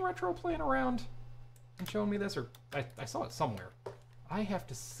Action Retro playing around and showing me this? Or I saw it somewhere. I have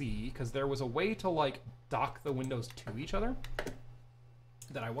to see, because there was a way to, like, dock the windows to each other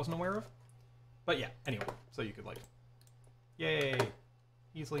that I wasn't aware of. But yeah, anyway, so you could, like, yay,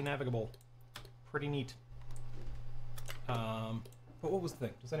 easily navigable. Pretty neat. But what was the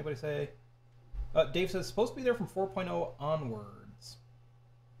thing? Does anybody say? Dave says, supposed to be there from 4.0 onwards.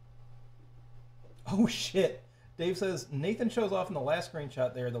 Oh shit. Dave says, Nathan shows off in the last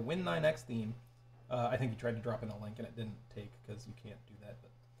screenshot there, the Win 9X theme. I think he tried to drop in a link and it didn't take, because you can't do that.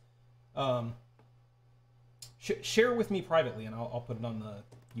 But share with me privately and I'll put it on the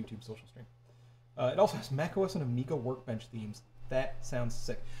YouTube social stream. It also has macOS and Amiga Workbench themes. That sounds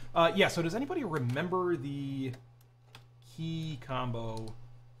sick. Yeah, so does anybody remember the key combo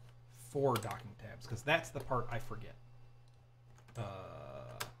for docking tabs? Because that's the part I forget.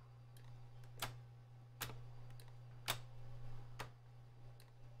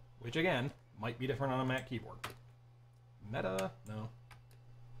 Which, again, might be different on a Mac keyboard. Meta? No.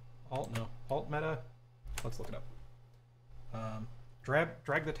 Alt? No. Alt meta? Let's look it up.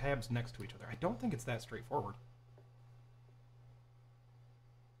 Drag the tabs next to each other. I don't think it's that straightforward.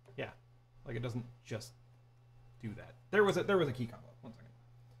 Yeah. Like, it doesn't just do that. There was a key combo. 1 second.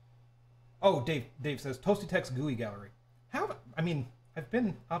 Oh, Dave says, Toasty Text GUI Gallery. I mean, I've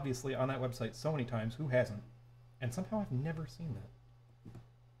been, obviously, on that website so many times. Who hasn't? And somehow I've never seen that.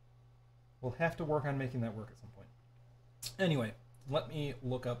 We'll have to work on making that work at some point. Anyway, let me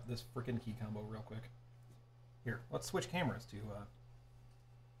look up this frickin' key combo real quick. Here, let's switch cameras to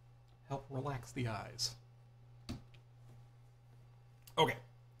help relax the eyes. Okay.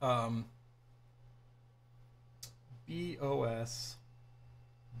 BeOS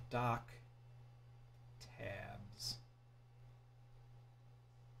dock tabs.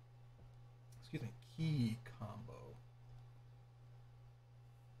 Excuse me, key combo.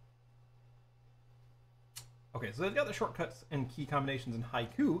 Okay, so they've got the shortcuts and key combinations in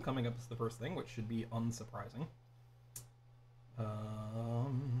Haiku coming up as the first thing, which should be unsurprising.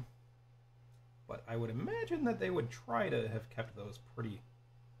 But I would imagine that they would try to have kept those pretty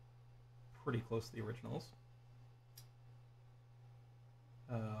close to the originals.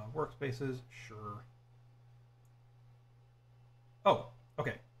 Workspaces, sure. Oh,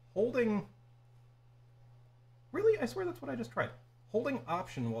 okay. Holding... Really? I swear that's what I just tried. Holding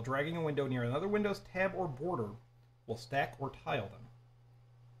Option while dragging a window near another window's tab or border will stack or tile them.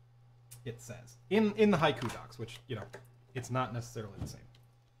 It says. In the Haiku docs, which, you know, it's not necessarily the same.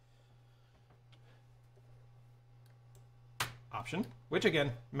 Option, which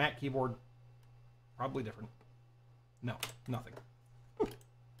again, Mac keyboard, probably different. No, nothing.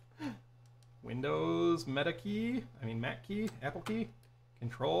 Windows, Mac key, Apple key,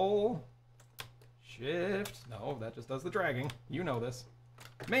 Control, Shift. No, that just does the dragging. You know this.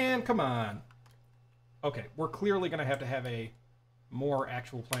 Man, come on. Okay, we're clearly going to have a more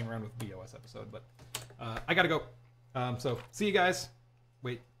actual playing around with BeOS episode, but I gotta go. So, see you guys.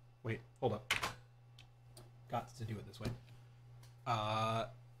 Wait, hold up. Got to do it this way.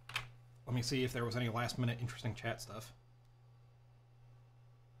 Let me see if there was any last-minute interesting chat stuff.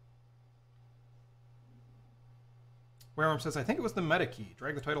 Warearm says, I think it was the meta key.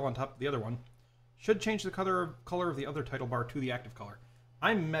 Drag the title on top of the other one. Should change the color of the other title bar to the active color.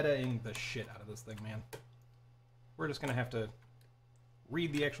 I'm metaing the shit out of this thing, man. We're just going to have to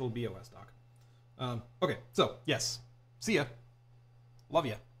read the actual BeOS doc. Okay, so, yes. See ya. Love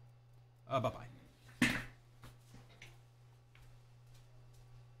ya. Bye-bye.